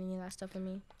into any of that stuff with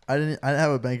me. I didn't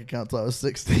have a bank account till I was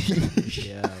 16.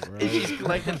 Yeah, bro. She's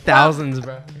collecting thousands,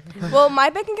 bro. Well, my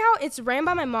bank account, it's ran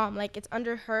by my mom. It's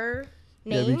under her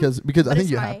name. Yeah, because I but think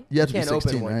it's you my- have to be Can't 16,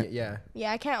 open one. right? Yeah.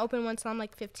 Yeah, I can't open one until I'm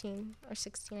 15 or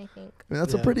 16, I think. I mean,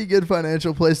 that's a Yeah. pretty good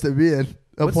financial place to be in.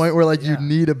 A What's- point where you yeah.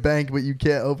 need a bank, but you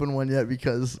can't open one yet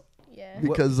because Yeah.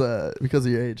 because of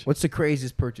your age. What's the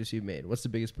craziest purchase you've made? What's the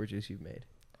biggest purchase you've made?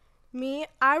 Me,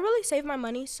 I really save my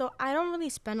money, so I don't really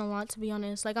spend a lot, to be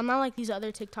honest. I'm not like these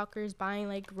other TikTokers buying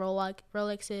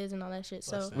Rolexes and all that shit.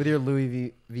 So With your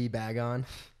Louis V bag on?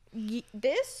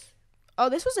 this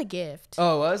was a gift.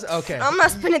 Oh, it was? Okay. I'm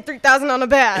not spending $3,000 on a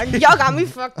bag. Y'all got me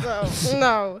fucked up.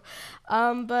 No.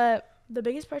 But the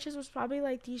biggest purchase was probably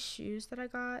these shoes that I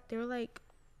got. They were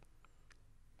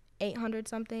 800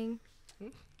 something.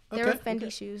 They were Fendi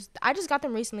shoes. I just got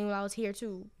them recently when I was here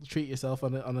too. Treat yourself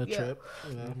on a Yeah. trip.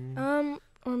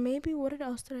 Or maybe what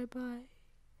else did I buy?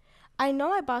 I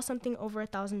know I bought something over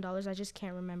 $1,000. I just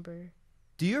can't remember.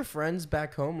 Do your friends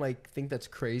back home like think that's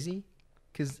crazy?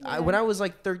 Because Yeah. when I was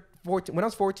like 14, when I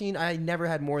was 14, I never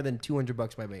had more than $200 in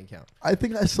my bank account. I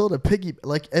think I still had a piggy.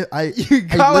 Like I, You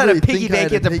call it literally a piggy think I bank.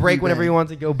 had You have a to piggy break whenever bank. you want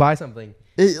to go buy something.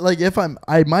 Like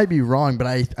I might be wrong, but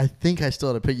I think I still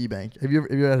had a piggy bank. Have you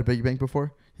ever had a piggy bank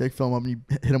before? You like fill them up and you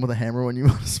hit them with a hammer when you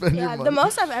want to spend your Yeah, money. the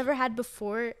most I've ever had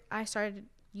before I started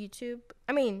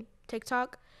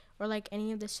TikTok, or like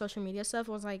any of this social media stuff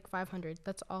was like 500.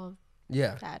 That's all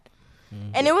Yeah. I've had.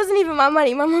 And it wasn't even my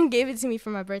money. My mom gave it to me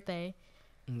for my birthday.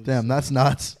 Damn, that's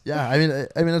nuts. Yeah, I mean,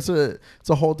 it's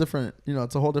a whole different,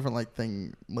 it's a whole different like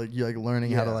thing. Like you like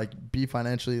learning how to Yeah. like be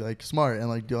financially like smart and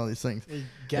like do all these things.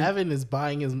 Gavin is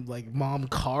buying his like mom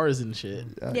cars and shit.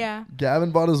 Yeah.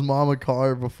 Gavin bought his mom a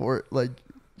car before like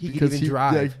He could because even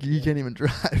drive. Yeah, he can't even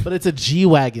drive. But it's a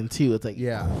G-Wagon too. It's like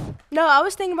Yeah. No, I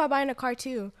was thinking about buying a car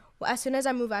too. Well, as soon as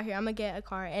I move out here, I'm gonna get a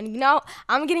car, and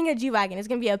I'm getting a G-Wagon. It's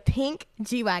gonna be a pink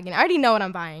G-Wagon. I already know what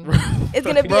I'm buying. It's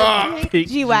gonna be a pink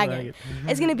G-Wagon.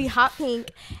 It's gonna be hot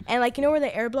pink, and like where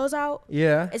the air blows out,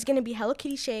 Yeah. it's gonna be Hello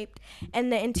Kitty shaped,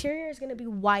 and the interior is gonna be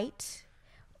white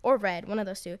or red, one of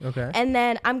those two. Okay. And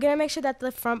then I'm gonna make sure that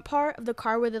the front part of the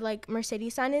car where the like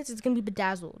Mercedes sign is gonna be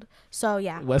bedazzled. So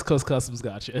yeah, West Coast Customs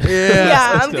gotcha.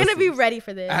 yeah, West I'm gonna Coast be ready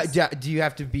for this. Do you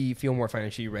have to feel more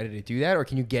financially ready to do that, or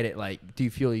can you get it like? Do you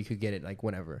feel you could get it like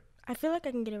whenever? I feel like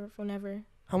I can get it whenever.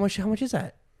 How much is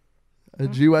that? A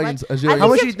G-Wagon's I a How think much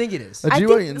G-Wagon. do you think it is? A I think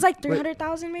G-Wagon. it's like Wait.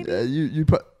 300,000 maybe.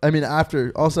 I mean,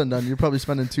 after all said and done, you're probably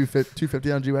spending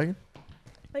 $250 on a G-Wagon.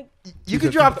 You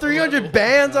could drop 300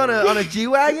 bands on a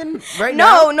G-Wagon right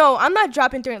now. No, I'm not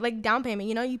dropping through it. Like down payment,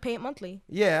 you pay it monthly.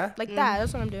 Yeah. Like that.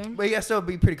 That's what I'm doing. But you gotta still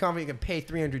be pretty confident you can pay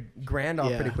 300 grand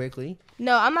off Yeah. pretty quickly.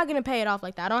 No, I'm not gonna pay it off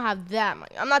like that. I don't have that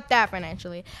money. I'm not that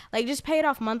financially. Like just pay it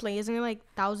off monthly. Isn't it like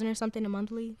 1,000 or something a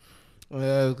monthly?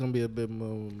 Well, it's gonna be a bit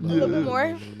more. A little bit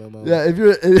more. Yeah, if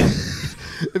you're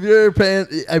if you're paying,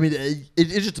 I mean, it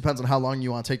just depends on how long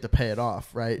you want to take to pay it off,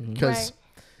 right? Because Right.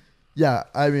 yeah,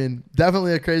 I mean,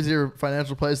 definitely a crazier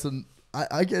financial place than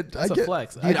I get. That's a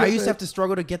flex. Dude, I used to have to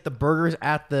struggle to get the burgers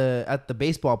at the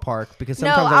baseball park because No,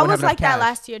 sometimes I I wouldn't was have like enough that cash.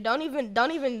 last year. Don't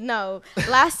even know.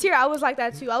 Last year I was like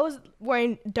that too. I was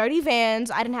wearing dirty Vans.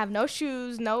 I didn't have no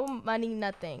shoes, no money,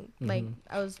 nothing. Like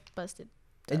I was busted.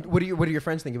 And what do your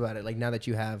friends think about it? Like now that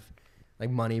you have like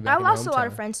money back I in your lost a lot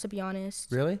of hometown? friends, to be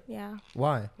honest. Really? Yeah.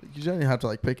 Why? You generally have to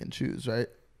like pick and choose, right?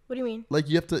 What do you mean? Like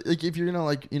you have to like if you're gonna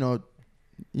like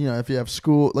if you have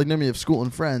school, like maybe you have school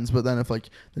and friends, but then if like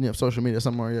then you have social media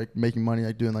somewhere you're like making money,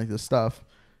 like doing like this stuff,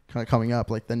 kind of coming up,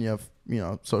 like then you have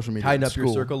social media. Tighten and up your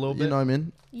school. circle a little You bit? know what I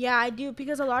mean? Yeah, I do,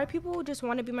 because a lot of people just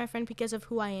want to be my friend because of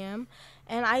who I am,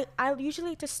 and I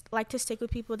usually just like to stick with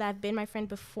people that have been my friend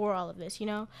before all of this,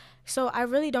 So I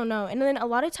really don't know. And then a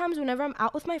lot of times whenever I'm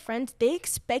out with my friends, they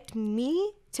expect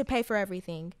me to pay for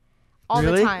everything. All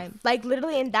Really? the time, like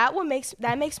literally, and that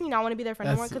makes me not want to be their friend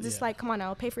anymore, because it's yeah. like, come on now,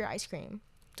 I'll pay for your ice cream.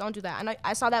 Don't do that. I know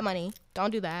I saw that money. Don't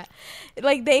do that.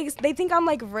 Like they think I'm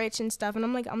like rich and stuff, and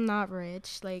I'm like, I'm not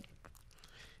rich. Like,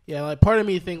 Yeah, like part of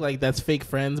me think like that's fake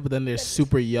friends, but then they're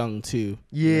super young too.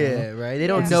 Yeah, right. They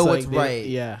don't Yeah. know It's what's like right.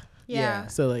 Yeah. yeah.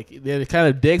 So like they're kind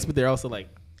of dicks, but they're also like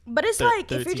But it's like,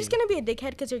 if you're 13. just gonna be a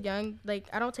dickhead because you're young, like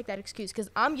I don't take that excuse, because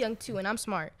I'm young too and I'm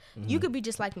smart. You could be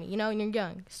just like me, and you're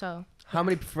young. So How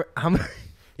many? How many?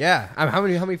 Yeah. How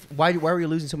many? Why were you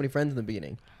losing so many friends in the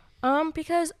beginning?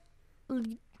 because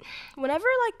whenever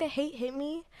like the hate hit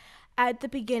me at the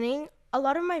beginning, a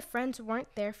lot of my friends weren't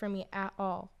there for me at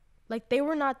all. Like they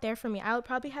were not there for me. I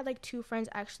probably had like 2 friends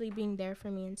actually being there for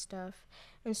me and stuff.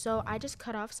 And so I just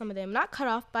cut off some of them. Not cut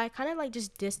off, but I kind of like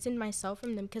just distanced myself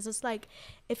from them, because it's like,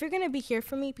 if you're going to be here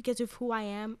for me because of who I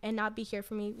am and not be here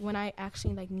for me when I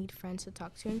actually like need friends to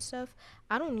talk to and stuff,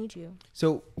 I don't need you.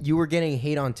 So you were getting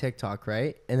hate on TikTok,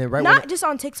 right? And then right Not when just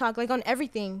on TikTok, like on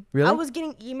everything. Really? I was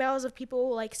getting emails of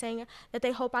people like saying that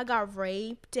they hope I got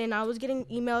raped, and I was getting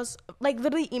emails, like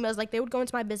literally emails, like they would go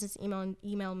into my business email and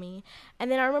email me. And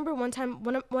then I remember one time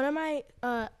one of my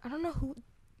I don't know who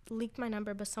leaked my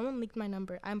number, but someone leaked my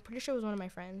number. I'm pretty sure it was one of my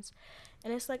friends.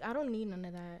 And it's like, I don't need none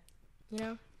of that,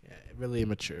 yeah, really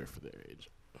immature for their age.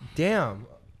 damn,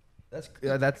 that's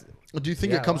Do you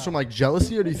think Yeah, it comes from like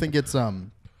jealousy, or do you think it's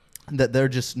that they're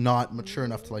just not mature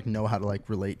enough to like know how to like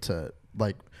relate to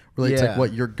like Yeah.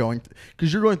 what you're going through?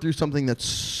 Because you're going through something that's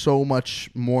so much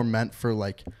more meant for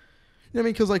like, you know what I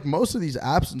mean? Because like most of these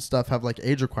apps and stuff have like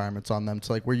age requirements on them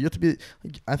to like where you have to be.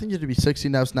 Like, I think you have to be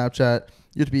 16 to have Snapchat.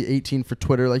 You have to be 18 for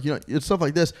Twitter. Like it's stuff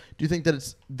like this. Do you think that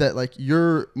it's that like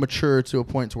you're mature to a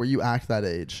point to where you act that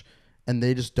age, and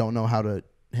they just don't know how to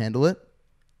handle it?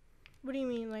 What do you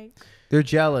mean, like? They're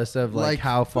jealous of like Like,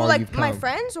 how far Like you've come. my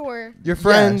friends or? Your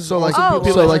friends. Yeah, so like, Oh.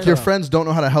 so like your Yeah. friends don't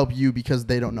know how to help you because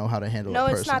they don't know how to handle No,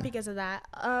 it it's not personally. because of that.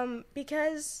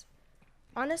 Because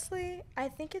honestly, I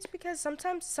think it's because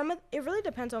sometimes it really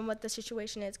depends on what the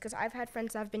situation is. Because I've had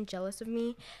friends that have been jealous of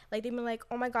me. Like they've been like,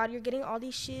 "Oh my God, you're getting all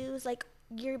these shoes. Like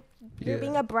you're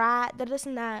being a brat. That this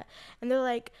and that." And they're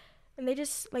like, and they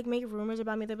just like make rumors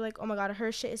about me. They'll be like, "Oh my God,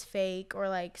 her shit is fake," or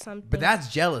like something. But that's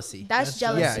jealousy. That's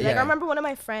jealousy. Yeah, Like yeah. I remember one of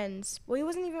my friends. Well, he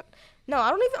wasn't even. No,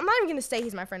 I'm not even gonna say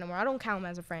he's my friend anymore. I don't count him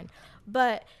as a friend.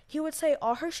 But he would say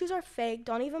all her shoes are fake.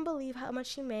 Don't even believe how much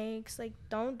she makes. Like,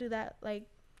 don't do that. Like,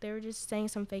 they were just saying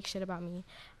some fake shit about me.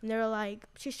 And they were like,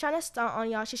 she's trying to stunt on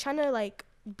y'all. She's trying to like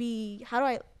be. How do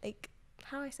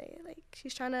I say it? Like,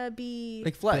 she's trying to be.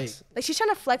 Like flex. Like she's trying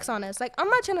to flex on us. Like, I'm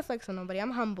not trying to flex on nobody.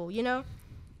 I'm humble. You know.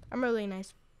 I'm a really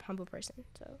nice, humble person.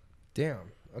 So. Damn.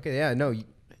 Okay. Yeah. No.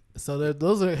 So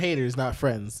those are haters, not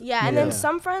friends. Yeah, and Yeah. then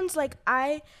some friends, like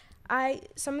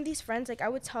some of these friends, like I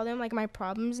would tell them like my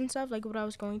problems and stuff, like what I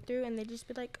was going through, and they'd just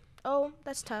be like, "Oh,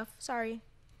 that's tough. Sorry."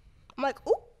 I'm like,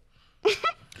 "Ooh,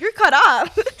 you're cut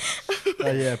off."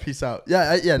 Yeah, peace out.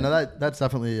 Yeah, no, that's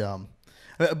definitely.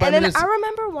 But And I mean, then it's- I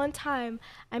remember one time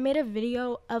I made a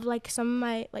video of like some of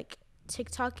my like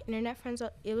TikTok internet friends.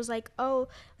 It was like, oh,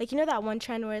 like you know that one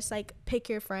trend where it's like pick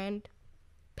your friend,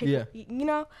 Yeah. you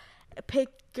know, pick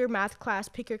your math class,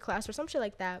 pick your class, or some shit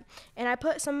like that. And I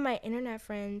put some of my internet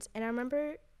friends, and I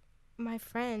remember my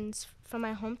friends from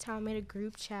my hometown made a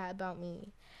group chat about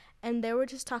me. And they were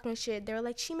just talking shit. They were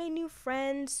like, she made new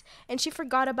friends and she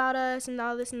forgot about us and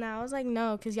all this and that. I was like,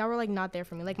 no, because y'all were like not there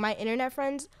for me. Like my internet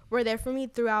friends were there for me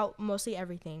throughout mostly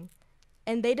everything.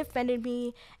 And they defended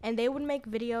me, and they would make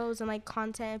videos and like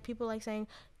content. People like saying,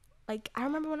 like, I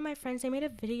remember one of my friends, they made a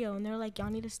video and they were like,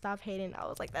 y'all need to stop hating. I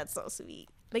was like, that's so sweet.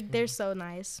 Like, they're so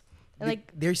nice. And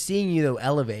like, They're seeing you though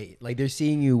elevate. Like they're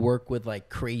seeing you work with like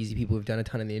crazy people who've done a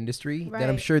ton in the industry. That I'm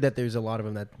Right. sure that there's a lot of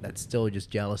them that's still just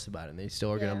jealous about it. And they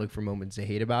still are Yeah. gonna look for moments to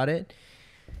hate about it.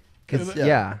 Cause Yeah.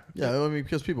 yeah. Yeah, I mean,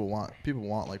 because people want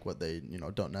like what they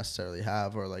don't necessarily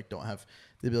have, or like don't have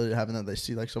the ability to have, and then they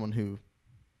see like someone who,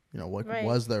 what Right.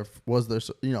 was their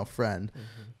friend,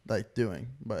 like doing.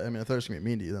 But I mean, if they're just gonna be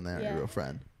mean to you, then they aren't your Yeah. real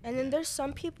friend. and then there's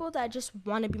some people that just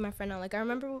want to be my friend now. Like, I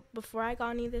remember before I got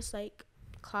any of this, like,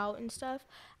 clout and stuff,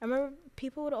 I remember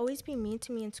people would always be mean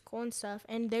to me in school and stuff,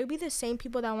 and they would be the same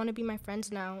people that want to be my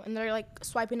friends now, and they're like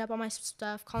swiping up on my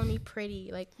stuff, calling me pretty.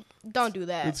 Like, don't do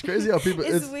that. It's crazy how people.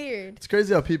 It's weird. It's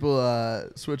crazy how people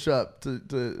switch up to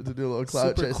do a little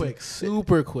clout Super chasing.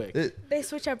 super quick. They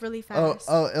switch up really Oh,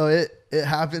 fast. it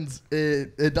happens.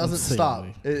 It doesn't stop.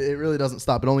 Insanely. It really doesn't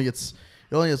stop. It only gets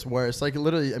worse. Like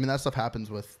literally, I mean, that stuff happens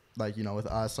with like with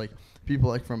us, like people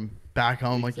like from back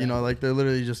home, like like they're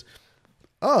literally just,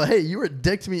 oh hey, you were a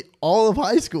dick to me all of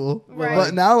high school, Right.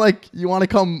 but now like you want to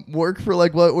come work for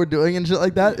like what we're doing and shit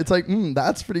like that. It's like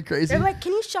that's pretty crazy. They're like,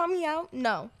 can you shout me out?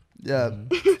 No. Yeah,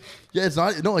 yeah. It's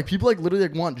not like people like literally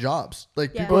like want jobs.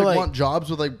 Like Yeah. people Or, like like- want jobs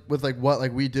with what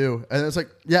like we do, and it's like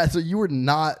yeah. So you were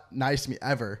not nice to me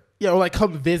ever. Yeah, or like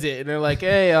come visit, and they're like,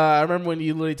 "Hey, I remember when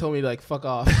you literally told me to like fuck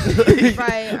off."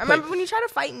 Right. I remember when you tried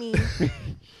to fight me.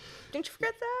 Didn't you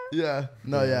forget that? Yeah.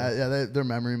 No. Yeah. Their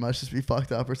memory must just be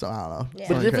fucked up or something. I don't know. Yeah. But the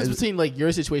Something difference crazy. between like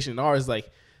your situation and ours,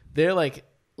 like they're like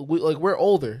we're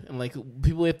older, and like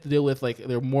people have to deal with like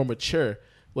they're more mature.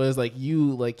 Whereas like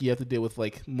you have to deal with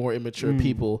like more immature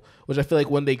people, which I feel like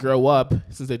when they grow up,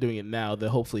 since they're doing it now, they'll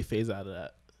hopefully phase out of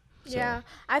that. So. Yeah.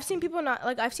 I've seen people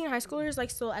I've seen high schoolers like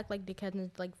still act like dickheads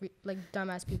and like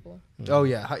dumbass people. Oh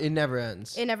yeah. It never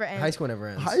ends. It never ends. High school never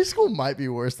ends. High school might be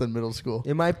worse than middle school.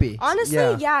 It might be. Honestly,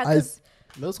 yeah. Cause,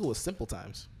 Middle school was simple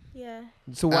times. yeah.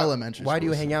 So why, Elementary why do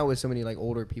you school, hang out with so many like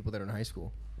older people that are in high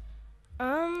school?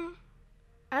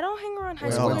 I don't hang around high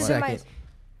Wait, schoolers. hold on a in my- second.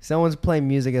 Someone's playing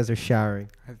music as they're showering.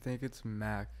 I think it's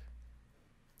Mac.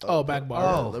 Oh, back bar.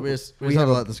 Oh. We just We have have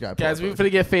to a- let this guy. Guys, pull we're up. gonna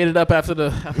get faded up after the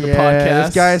Yeah, podcast.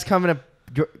 this guy's coming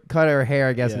to cut her hair,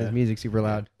 I guess, and Yeah. his music super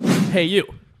loud. Hey, you.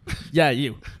 Yeah,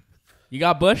 you. You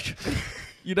got Bush?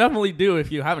 You definitely do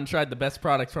if you haven't tried the best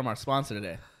products from our sponsor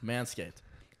today, Manscaped.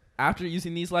 After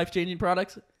using these life-changing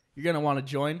products, you're going to want to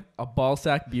join a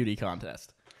ballsack beauty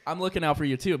contest. I'm looking out for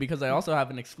you, too, because I also have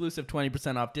an exclusive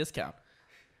 20% off discount.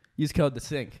 Use code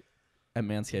TheSync at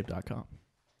manscaped.com. All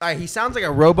right, he sounds like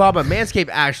a robot, but Manscaped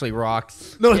actually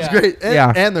rocks. No, it's Yeah. great. And,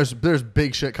 Yeah. and there's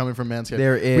big shit coming from Manscaped.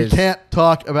 There is. We can't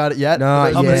talk about it yet.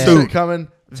 Not but there's yet. big shit coming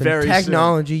some Very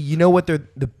technology. You know what they're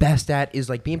the best at is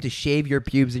like being able to shave your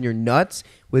pubes and your nuts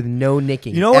with no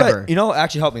nicking. You know ever. what? You know what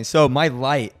actually helped me. So my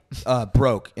light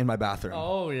broke in my bathroom.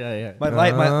 Oh yeah. My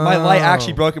light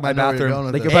actually broke in my I know where you're bathroom. going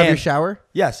with like this. above your And- shower.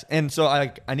 Yes, and so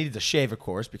I needed to shave, of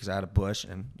course, because I had a bush,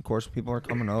 and of course people are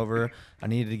coming over. I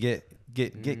needed to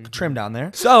get trimmed down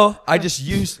there. So I just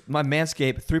used my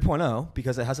Manscaped 3.0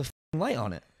 because it has a f***ing light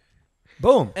on it.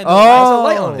 Boom. And It has a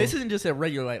light on it. this isn't just a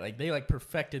regular light. Like they like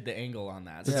perfected the angle on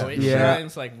that, so it Yeah.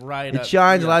 shines like right It up.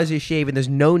 shines, yeah. allows you to shave, and there's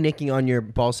no nicking on your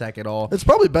ball sack at all. It's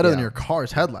probably better than Yeah. your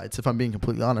car's headlights, if I'm being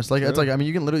completely honest. Like it's like I mean,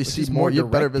 you can literally see is more. more You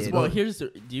have better directed. Well,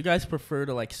 visibility. do you guys prefer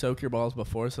to like soak your balls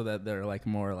before so that they're like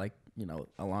more like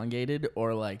elongated,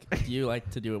 or like do you like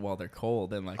to do it while they're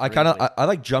cold and like? I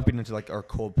like jumping into like our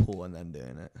cold pool and then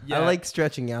doing it. Yeah. I like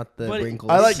stretching out the But-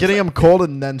 wrinkles. I like getting them cold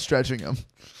and then stretching them.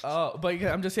 Oh, but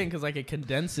I'm just saying because like it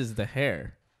condenses the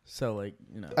hair, so like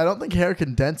I don't think hair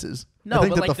condenses. No, I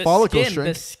think but that like the follicles skin,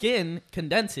 shrink. the skin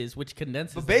condenses, which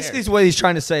condenses. But the hair. basically, what he's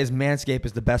trying to say is Manscaped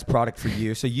is the best product for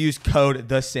you. So use code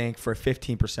TheSync for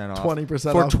 15% off.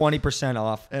 20% for off. 20%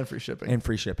 off And free shipping. and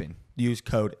free shipping. Use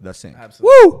code TheSync.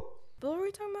 Absolutely. Woo! What were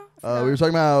we talking about? We were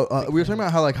talking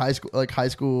about how like high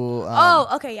school. Oh,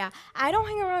 okay, yeah. I don't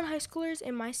hang around high schoolers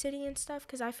in my city and stuff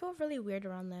because I feel really weird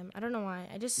around them. I don't know why.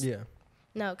 I just Yeah.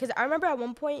 no, because I remember at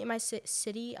one point in my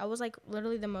city, I was like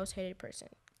literally the most hated person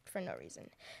for no reason.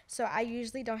 So I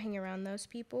usually don't hang around those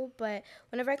people. But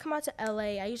whenever I come out to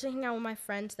LA, I usually hang out with my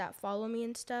friends that follow me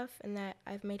and stuff and that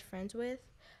I've made friends with.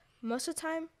 Most of the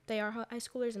time, they are high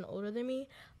schoolers and older than me.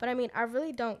 But I mean, I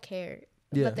really don't care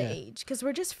about the age because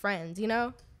we're just friends, you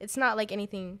know? It's not like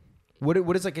anything. What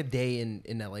is like a day in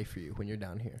LA for you when you're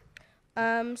down here?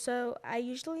 So I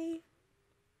usually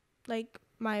like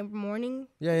my morning.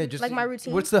 Yeah, just like my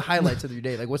routine. What's the highlights of your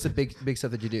day? Like, what's the big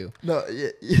stuff that you do? No,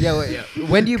 Yeah,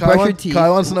 when do you Kai brush your wants, teeth? Kai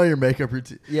wants to know your makeup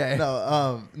routine. Yeah.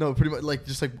 No, pretty much like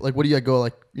just like what do you go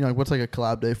like what's like a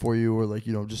collab day for you or like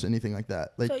just anything like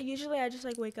that like So usually I just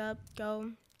like wake up,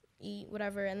 go eat,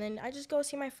 whatever, and then I just go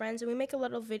see my friends and we make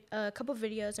a couple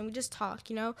videos and we just talk.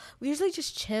 We usually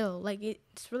just chill. Like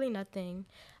it's really nothing.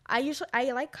 I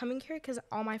like coming here because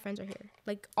all my friends are here.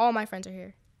 Like all my friends are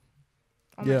here.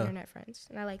 All my internet friends,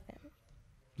 and I like them.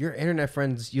 Your internet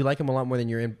friends, you like them a lot more than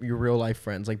your real life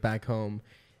friends. Like back home,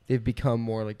 they've become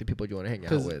more like the people you want to hang out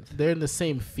Because with. they're in the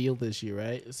same field as you,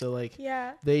 right? So like,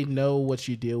 Yeah. they know what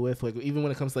you deal with. Like even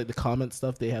when it comes to like the comment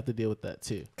stuff, they have to deal with that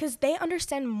too. Because they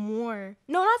understand more.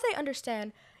 No, not they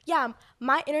understand. Yeah,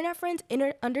 my internet friends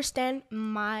understand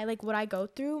my, like, what I go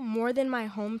through more than my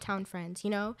hometown friends,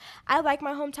 I like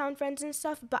my hometown friends and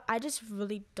stuff, but I just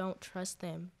really don't trust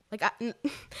them. Like,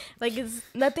 like it's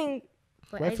nothing.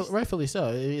 Like, Rightfully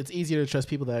so. It's easier to trust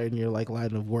people that are in your like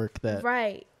line of work. That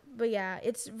right. But yeah,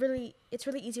 it's really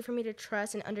easy for me to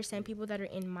trust and understand people that are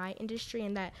in my industry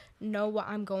and that know what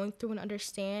I'm going through and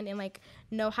understand and like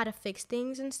know how to fix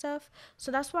things and stuff.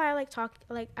 So that's why I like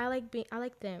I like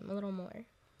them a little more.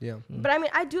 Yeah. But I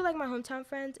mean, I do like my hometown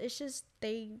friends. It's just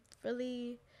I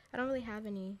don't really have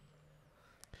any.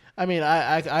 I mean,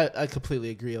 I completely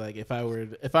agree. Like if I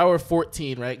were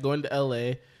 14, right, going to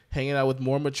LA, hanging out with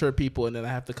more mature people, and then I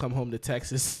have to come home to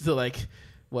Texas to like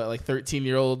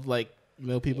 13-year-old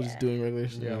people just doing regular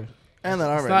shit. Yeah. and then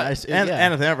are very not- nice yeah.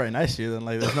 and if they're not very nice to you then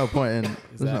like there's no point in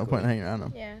hanging around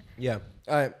them. Yeah. Yeah.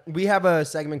 All right. We have a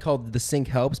segment called The Sync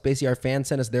Helps. Basically, our fans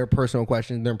send us their personal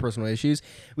questions, their personal issues.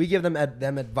 We give them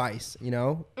advice, We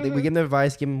give them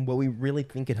advice, give them what we really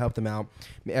think could help them out.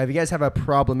 If you guys have a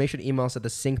problem, make sure to email us at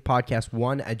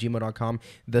thesyncpodcast1@gmail.com,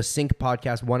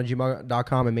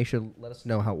 thesyncpodcast1@gmail.com, and make sure to let us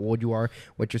know how old you are,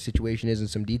 what your situation is in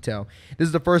some detail. This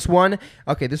is the first one.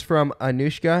 Okay, this is from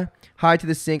Anushka. Hi to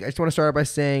The Sync. I just want to start out by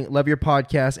saying, love your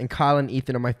podcast, and Kyle and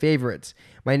Ethan are my favorites.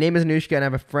 My name is Anushka, and I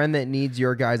have a friend that needs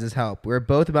your guys' help. We're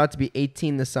both about to be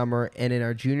 18 this summer and in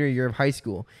our junior year of high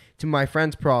school. To my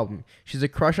friend's problem, she's a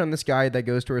crush on this guy that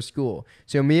goes to her school.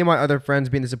 So me and my other friends,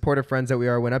 being the supportive friends that we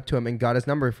are, went up to him and got his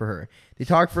number for her. They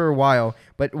talked for a while,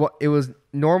 but it was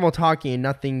normal talking and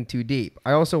nothing too deep.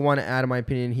 I also want to add, in my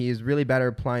opinion, he is really bad at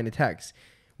replying to texts.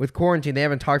 With quarantine, they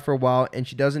haven't talked for a while, and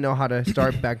she doesn't know how to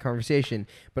start back conversation,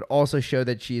 but also show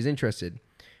that she is interested.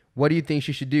 What do you think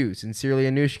she should do? Sincerely,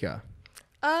 Anushka.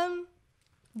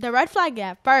 The red flag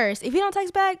at first. If he don't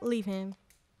text back, leave him.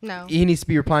 No. He needs to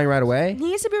be replying right away? He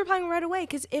needs to be replying right away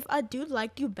because if a dude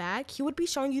liked you back, he would be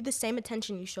showing you the same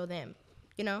attention you show them.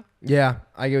 Yeah,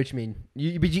 I get what you mean.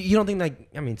 But you don't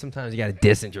think sometimes you got to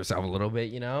distance yourself a little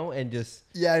bit, and just...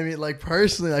 Yeah, I mean, like,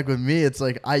 personally, like, with me, it's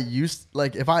like, when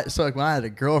I had a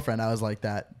girlfriend, I was like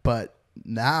that, but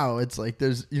now it's like,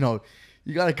 there's,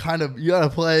 you gotta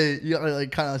play. You gotta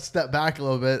like kind of step back a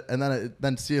little bit, and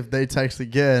then see if they text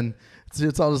again.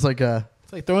 It's all just like a.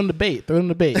 It's like throwing the bait, and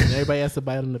everybody has to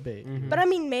bite on the bait. Mm-hmm. But I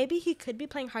mean, maybe he could be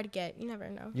playing hard to get. You never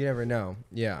know. You never know.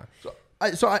 Yeah.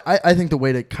 So I think the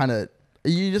way to kind of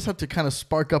you just have to kind of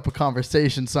spark up a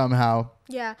conversation somehow.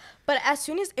 Yeah, but as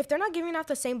soon as if they're not giving off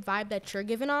the same vibe that you're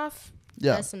giving off,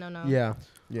 that's a no. Yeah.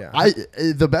 Yeah.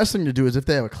 The best thing to do is if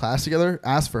they have a class together,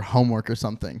 ask for homework or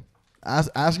something.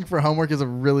 Asking for homework is a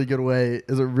really good way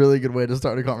to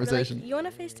start a conversation. Like, you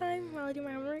want to FaceTime while I do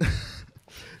my homework?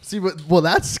 See, well,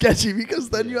 that's sketchy because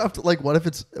then you have to like, what if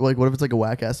it's like a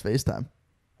whack ass FaceTime?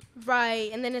 Right,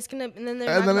 and then they're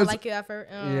not gonna like you after.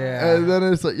 Yeah. And then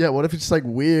it's like, what if it's just like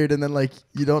weird and then like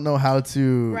you don't know how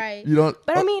to. Right. You don't.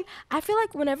 But I mean, I feel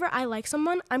like whenever I like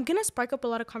someone, I'm gonna spark up a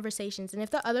lot of conversations, and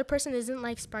if the other person isn't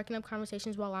like sparking up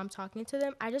conversations while I'm talking to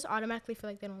them, I just automatically feel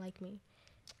like they don't like me.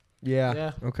 Yeah.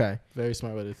 Yeah. Okay. Very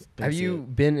smart with it. Have you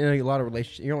been in a lot of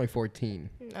relationships? You're only 14.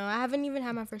 No, I haven't even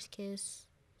had my first kiss.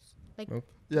 Like,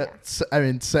 Yeah. I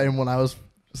mean, same when I was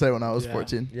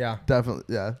 14. Yeah. Definitely.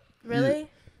 Yeah. really?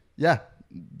 Yeah.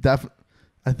 Definitely.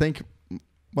 I think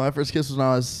my first kiss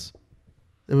was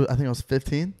when I was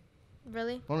 15.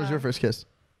 Really? When was your first kiss?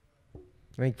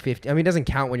 I think 15. I mean, it doesn't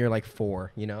count when you're like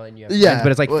 4, you know, and you have Yeah, friends,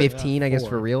 but it's like well, 15, I guess, 4.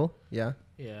 for real. Yeah.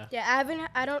 Yeah. Yeah, I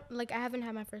haven't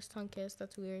had my first tongue kiss.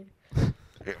 That's weird.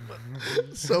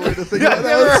 So weird to think about.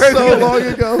 That was so long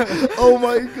ago. Oh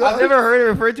my god. I've never heard it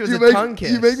referred to as a tongue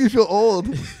kiss. You make me feel old.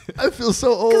 I feel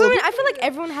so old. Because I mean, I feel like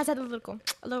everyone has had a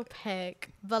little peck,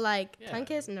 but like tongue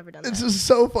kiss, never done It's that. just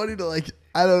so funny to like.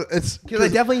 I don't. It's Because I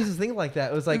definitely used to think like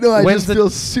that. It was like, no. I when's just feel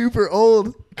super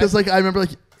old because like I remember like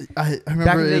I remember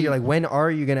back in the day, you're like, when are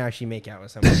you gonna actually make out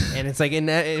with someone? And it's like, when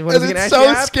is it gonna and it's actually so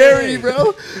happen? scary, bro.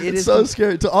 It It's is so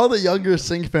scary. To all the younger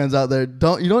Sync fans out there, you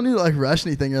don't need to like rush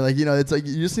anything. You're like, it's like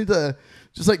you just need to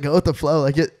just like go with the flow.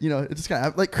 Like it just kind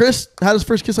of like Chris had his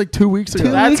first kiss like 2 weeks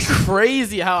ago. That's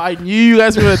crazy how I knew you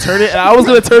guys were gonna turn it, and I was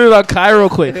gonna turn it on Kai real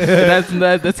quick.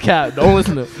 That's cap. Don't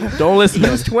listen to him. Don't listen He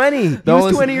to was him. 20. He Don't was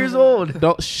listen. 20 years old.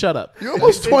 Don't shut up. You're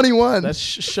almost 21. That's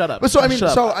shut up. But so I mean,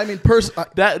 Shut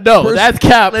up. That's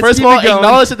cap. Let's First of keep all, it going.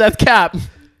 acknowledge that's cap.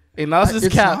 Acknowledge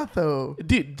it's cap. not though.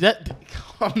 Dude,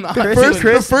 I'm not. Chris-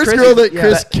 The first Chris- girl that yeah,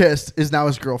 Chris that- kissed is now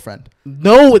his girlfriend.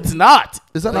 No, it's not.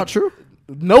 Is that not true?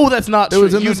 No, that's not It true.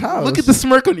 was in this house. Look at the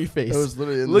smirk on your face. It was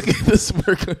literally in Look this- at the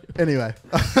smirk on your Anyway.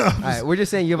 All right, we're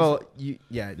just saying you have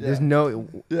there's no.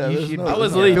 Yeah, you there's should no- I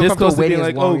was feel literally this comfortable close to waiting being as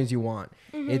like, long oh. as you want.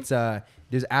 It's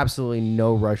there's absolutely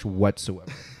no rush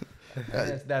whatsoever.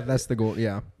 That's the goal.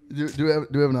 Yeah. Do we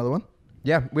have another one?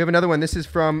 Yeah, we have another one. This is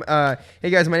from, hey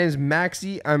guys, my name is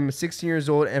Maxi. I'm 16 years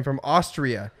old and from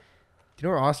Austria. Do you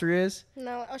know where Austria is?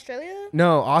 No, Australia?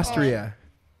 No, Austria.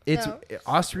 It's No.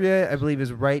 Austria, I believe,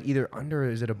 is right either under or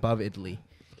is it above Italy?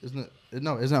 Isn't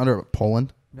it under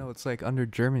Poland? No, it's like under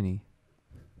Germany.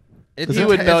 He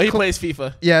would know. He plays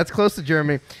FIFA. Yeah, it's close to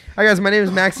Germany. Hi guys, my name is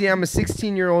Maxi. I'm a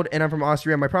 16-year-old and I'm from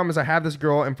Austria. My problem is I have this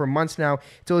girl, and for months now,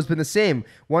 it's always been the same.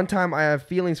 One time I have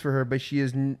feelings for her, but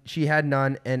she had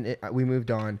none, and we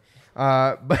moved on.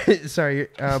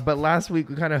 But last week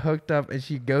we kind of hooked up, and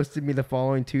she ghosted me the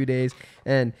following 2 days,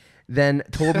 and then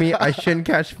told me I shouldn't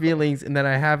catch feelings, and that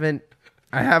I have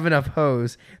enough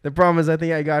hoes. The problem is I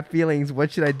think I got feelings.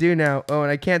 What should I do now? Oh,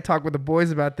 and I can't talk with the boys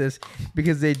about this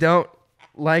because they don't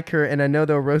like her, and I know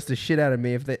they'll roast the shit out of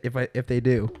me if they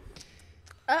do.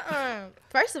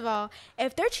 First of all,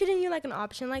 if they're treating you like an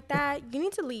option like that, you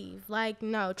need to leave. Like,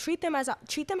 no, treat them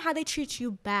how they treat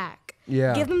you back.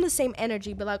 Yeah. Give them the same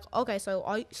energy. But like, okay,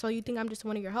 so you think I'm just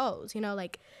one of your hoes?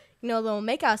 Little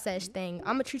makeout sesh thing.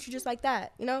 I'm gonna treat you just like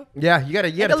that. Yeah, you gotta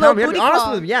a tell little me. You gotta booty be honest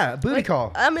call. with them. Yeah, booty Like,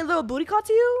 call. I mean, a little booty call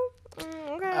to you.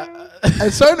 Okay.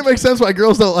 It's starting to make sense why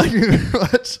girls don't like me very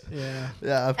much. Yeah.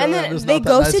 Yeah. I feel And like I'm then just they not that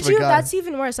nice ghosted of a you. guy. That's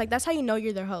even worse. Like, that's how you know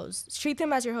you're their host. Treat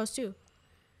them as your host too.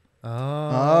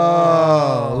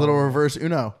 Oh, a little reverse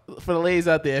Uno. For the ladies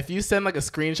out there, if you send like a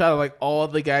screenshot of like all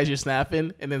the guys you're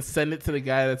snapping, and then send it to the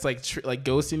guy that's like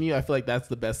ghosting you, I feel like that's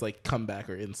the best like comeback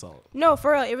or insult. No,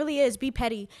 for real, it really is. Be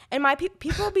petty. And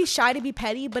people be shy to be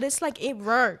petty, but it's like it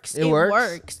works. It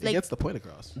works? It Like, gets the point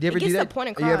across. Do you ever It do gets that? the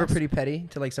point Are you ever across. pretty petty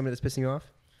to like somebody that's pissing you off?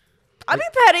 I'll be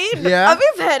petty. Yeah? I'll be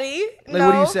petty. Like, no.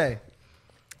 what do you say?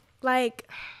 Like,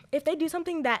 if they do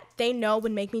something that they know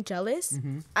would make me jealous,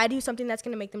 Mm-hmm. I do something that's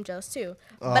gonna make them jealous too.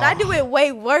 But I do it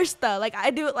way worse though. Like, I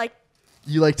do it like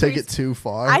You like take it too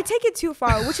far. I take it too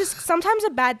far, which is sometimes a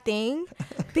bad thing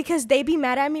because they be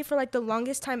mad at me for like the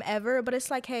longest time ever. But it's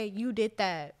like, hey, you did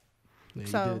that. Yeah, you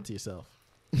So- did it to yourself.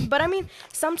 But I mean,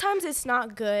 sometimes it's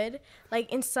not good. Like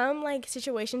in some like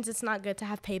situations, it's not good to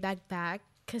have payback back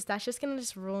because that's just gonna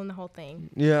just ruin the whole thing.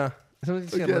 Yeah.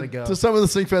 Sometimes you just gotta let it Again, go. to some of the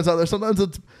Sync fans out there, sometimes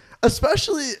it's,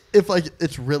 especially if like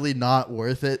it's really not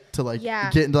worth it to like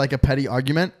Yeah. get into like a petty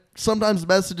argument. Sometimes it's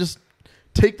best to just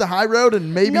take the high road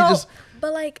and maybe just.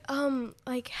 But like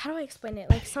how do I explain it?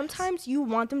 Like sometimes you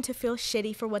want them to feel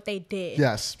shitty for what they did.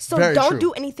 Yes. So very don't true.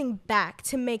 do anything back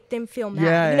to make them feel mad.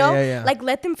 Yeah, you know? yeah. Like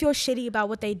let them feel shitty about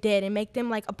what they did and make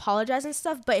them like apologize and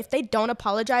stuff. But if they don't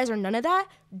apologize or none of that,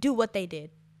 do what they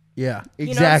did. Yeah, You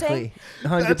know what I'm exactly.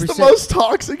 100%. That's the most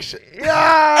toxic shit. It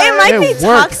might be It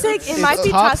works. toxic. It It's might be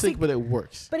toxic, but it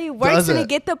works. but it works Does and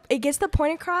it? it gets the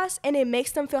point across and it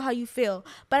makes them feel how you feel.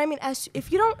 But I mean,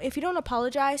 if you don't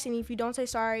apologize and if you don't say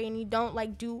sorry and you don't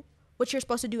like do what you're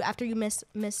supposed to do after you do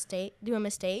a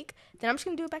mistake, then I'm just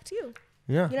gonna do it back to you.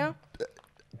 Yeah. You know,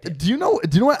 Do you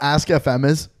know what Ask FM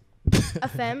is? a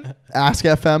femme. Ask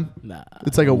FM. Nah.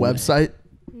 It's like a website.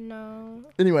 No.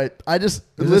 Anyway, I just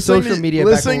It was a listening social to, media back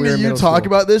when listening we were to in you middle talk school.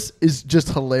 about this is just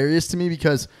hilarious to me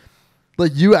because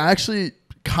like you actually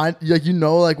like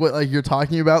like what like you're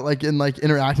talking about like in like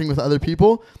interacting with other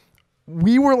people.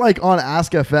 We were like on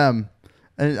Ask FM,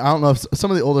 and I don't know if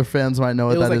some of the older fans might know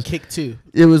what It was that like is. Kick 2.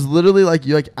 It was literally like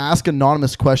you like ask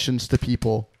anonymous questions to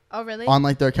people Oh really? on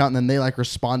like their account, and then they like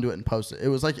respond to it and post it. It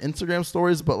was like Instagram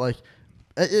stories, but like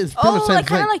it's pretty much Oh, the same like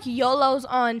kind thing. of like YOLOs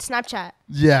on Snapchat.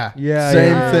 Yeah, Yeah,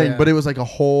 same yeah, thing. yeah. But it was like a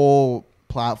whole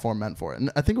platform meant for it, and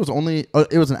I think it was only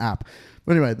it was an app.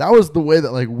 But anyway, that was the way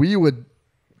that like we would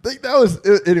think that was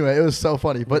anyway. It was so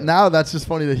funny. But now that's just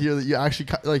funny to hear that you actually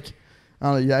like I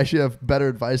don't know. You actually have better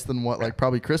advice than what like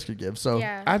probably Chris could give. So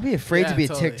Yeah. I'd be afraid to Yeah, be a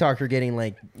totally. TikToker getting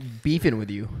like beefing with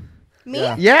you. Me?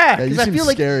 Yeah. Yeah, you because I seem feel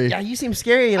like scary. yeah, you seem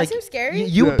scary. Like seem scary?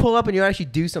 You would Yeah. pull up and you would actually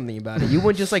do something about it. You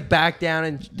wouldn't just like back down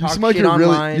and you talk seem like shit you're online.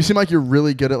 really you seem like you're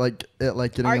really good at getting in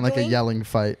like a Arguing? yelling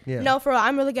fight. yeah. No, for real,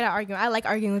 I'm really good at arguing. I like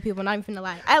arguing with people. Not even gonna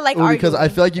lie. I like Well, arguing. because I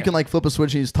feel like you can like flip a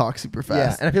switch and you just talk super Yeah,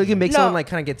 fast. and I feel like you make No. someone like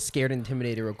kind of get scared and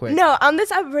intimidated real quick. No, I'm the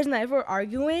type of person that if we're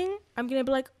arguing, I'm gonna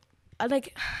be like,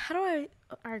 how do I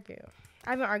argue?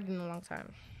 I haven't argued in a long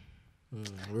time.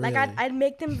 Like I'd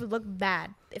make them look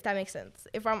bad, if that makes sense.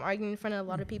 If I'm arguing in front of a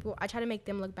lot of people, I try to make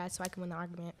them look bad so I can win the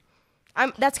argument.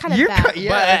 That's kind of You're bad. yeah.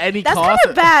 But at any That's kind cost.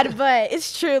 of bad, but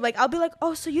it's true. Like I'll be like,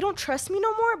 oh, so you don't trust me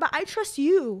no more, but I trust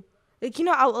you. Like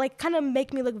I'll like kind of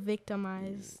make me look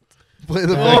victimized. Play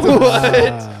the victim.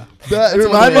 That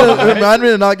remind me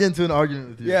to not get into an argument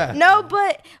with you. Yeah. No,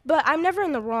 but I'm never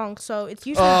in the wrong, so it's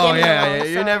usually Oh them in the yeah, wrong, yeah,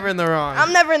 you're so never in the wrong.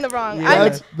 I'm never in the wrong.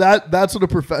 Yeah. That's what a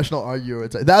professional arguer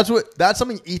would say. That's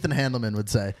something Ethan Handelman would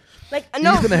say. Like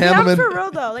no, Ethan but Handelman. I'm for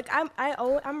real though. Like I'm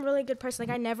a really good person.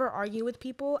 Like I never argue with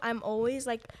people. I'm always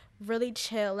like really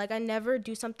chill. Like I never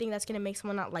do something that's gonna make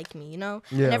someone not like me. You know.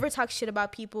 Yeah. I never talk shit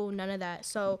about people. None of that.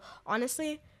 So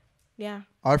honestly, yeah.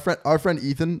 Our friend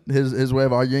Ethan, his way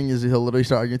of arguing is he'll literally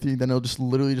start arguing with you, then he'll just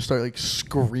literally just start like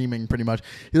screaming pretty much.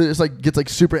 He just like gets like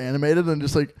super animated and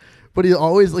just like, but he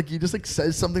always like he just like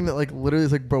says something that like literally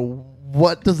is like, bro,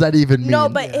 what does that even mean? No,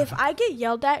 but if I get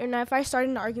yelled at and if I start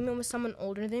an argument with someone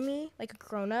older than me, like a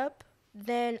grown up,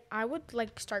 then I would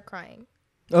like start crying.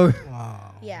 Oh,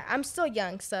 Yeah, I'm still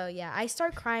young, so yeah, I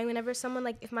start crying whenever someone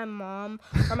like if my mom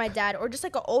or my dad or just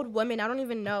like an old woman I don't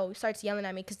even know starts yelling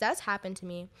at me because that's happened to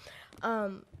me.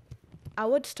 I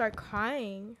would start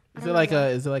crying. Is it like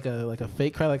a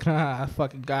fake cry? Like, I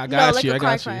fucking got no, like you. a I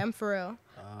cry got cry. you. I'm for real.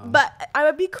 But I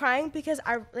would be crying because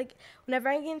I like whenever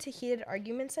I get into heated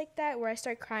arguments like that where I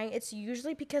start crying, it's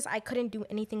usually because I couldn't do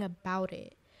anything about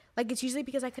it. Like it's usually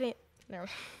because I couldn't. No.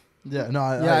 yeah, no,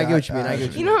 I get what you mean. I get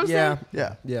what You know what I'm yeah. saying?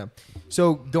 Yeah. Yeah.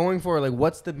 So going forward, like,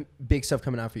 what's the big stuff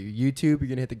coming out for you? YouTube? You're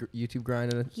gonna hit the YouTube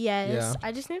grind. Yes, Yeah.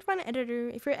 I just need to find an editor.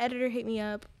 If you're an editor, hit me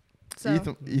up. So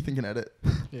Ethan can edit.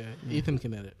 Yeah, Ethan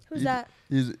can edit. who's that?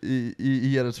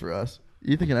 He edits for us.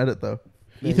 Ethan can edit though.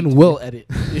 Ethan will edit.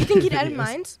 You think he'd edit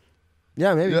mines?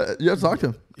 Yeah, maybe. Yeah, you have to talk to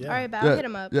him. All right, but Yeah, I'll hit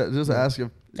him up. Yeah, just ask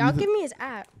him. Y'all Ethan- give me his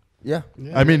app. Yeah.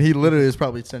 I mean, he literally is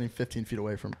probably standing 15 feet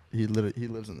away from. He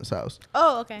lives in this house.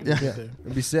 Oh, okay. Yeah. Yeah.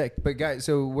 It'd be sick. But guys,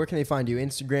 so where can they find you?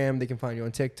 Instagram. They can find you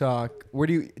on TikTok. Where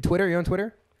do you? Twitter. You on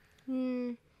Twitter?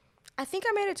 I think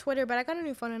I made a Twitter, but I got a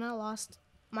new phone and I lost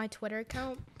my Twitter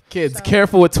account. Kids, So-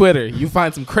 careful with Twitter. You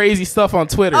find some crazy stuff on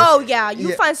Twitter. Oh yeah, you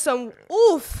Yeah. find some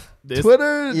oof.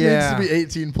 Twitter Yeah. needs to be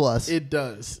 18 plus. It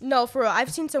does. No, for real,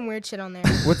 I've seen some weird shit on there.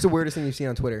 What's the weirdest thing you've seen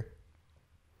on Twitter?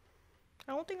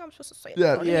 I don't think I'm supposed to say Yeah.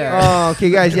 that. on Yeah. here. Oh, okay,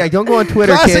 guys. Yeah, don't go on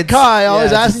Twitter, Classic kids. Kai,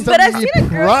 always Yeah, asking But I've something seen you a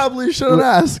girl- probably shouldn't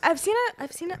ask. I've seen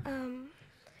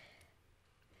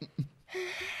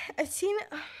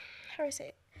how do I say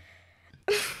it?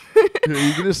 Here,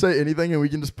 you can just say anything and we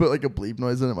can just put like a bleep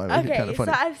noise in it. Might make it kind Okay, of so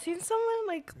funny. I've seen someone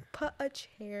like put a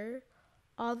chair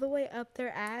all the way up their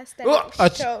ass that Oh,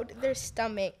 it showed their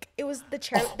stomach. It was the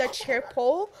chair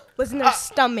pole was in their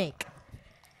stomach,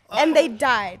 and they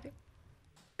died.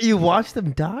 You watched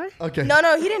them die? Okay. No,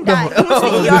 he didn't die. He went to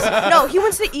the ER. No, he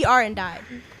went to the ER and died.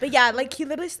 But yeah, like he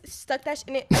literally stuck that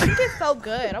in it. I think it felt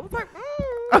good. I was like,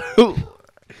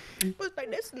 I was like,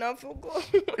 this does not feel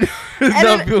good.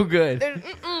 Don't feel good.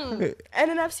 And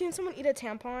then I've seen someone eat a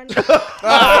tampon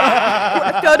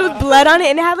filled with blood on it,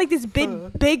 and it had like this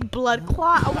big blood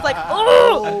clot. I was like,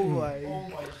 oh my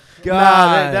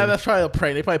Nah, God. that's probably a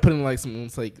prank. They probably put in like some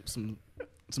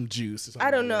juice. Or something.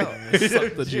 I don't know.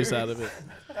 Suck the juice out of it.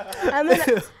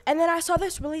 And then I saw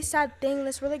this really sad thing.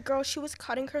 This really girl, she was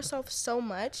cutting herself so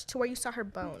much to where you saw her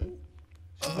bone.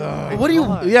 What do you?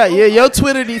 Yeah. Your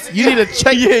Twitter needs. You need to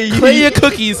check. Clear your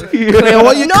cookies. Clear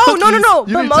all your No.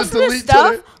 You But need most to of the delete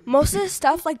stuff,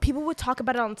 Twitter. like people would talk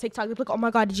about it on TikTok. They'd be like, "Oh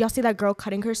my God, did y'all see that girl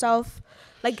cutting herself?"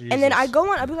 Like, and then I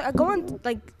go on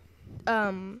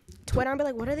Twitter and be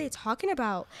like, "What are they talking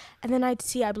about?" And then I'd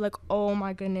be like, "Oh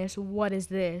my goodness, what is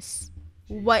this?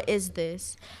 What is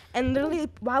this?" And literally,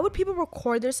 why would people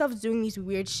record themselves doing these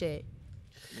weird shit?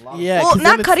 Yeah. Well,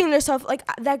 not cutting herself. Like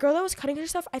that girl that was cutting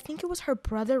herself, I think it was her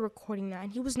brother recording that,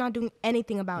 and he was not doing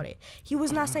anything about it. He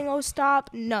was not saying, "Oh, stop."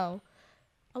 No.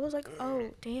 I was like, "Oh,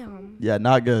 damn." Yeah,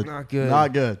 not good. Not good.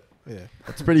 Not good. Yeah.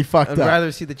 That's pretty fucked I'd up.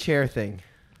 rather see the chair thing.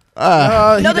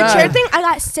 No, the chair thing, I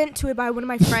got sent to it by one of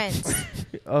my friends.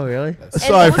 Oh, really?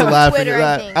 Sorry it was for on laughing Twitter, I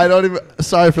at think. that. I don't even.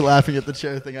 Sorry for laughing at the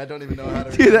chair thing. I don't even know how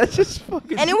to. Dude, that's just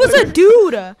fucking. And it was a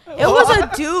dude. It was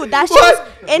a dude. That shit was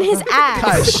in his ass.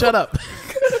 Guys, shut up.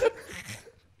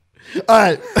 All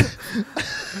right.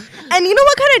 And you know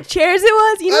what kind of chairs it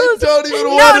was? You know, I don't even No,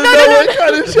 want to no, know no, what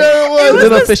kind of chair it it was. was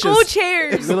Little the fishes. school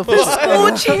chairs. Little The fishes.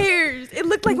 school chairs. It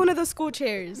looked like one of the school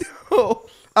chairs. All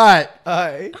right.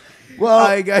 Alright. Well,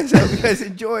 Alright, guys. Hope you guys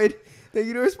enjoyed. Thank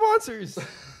you to our sponsors.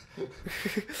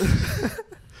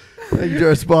 thank you to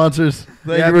our sponsors.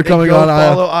 Thank Yeah, you for and coming go on.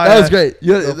 follow that was Aya. great.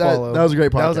 Yeah, Go follow. that was a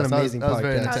great podcast. That was an amazing that was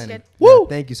very podcast. That was entertaining. good. Woo!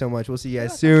 Thank you so much. We'll see you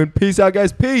guys soon. Peace out,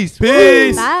 guys. Peace.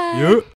 Peace. Bye.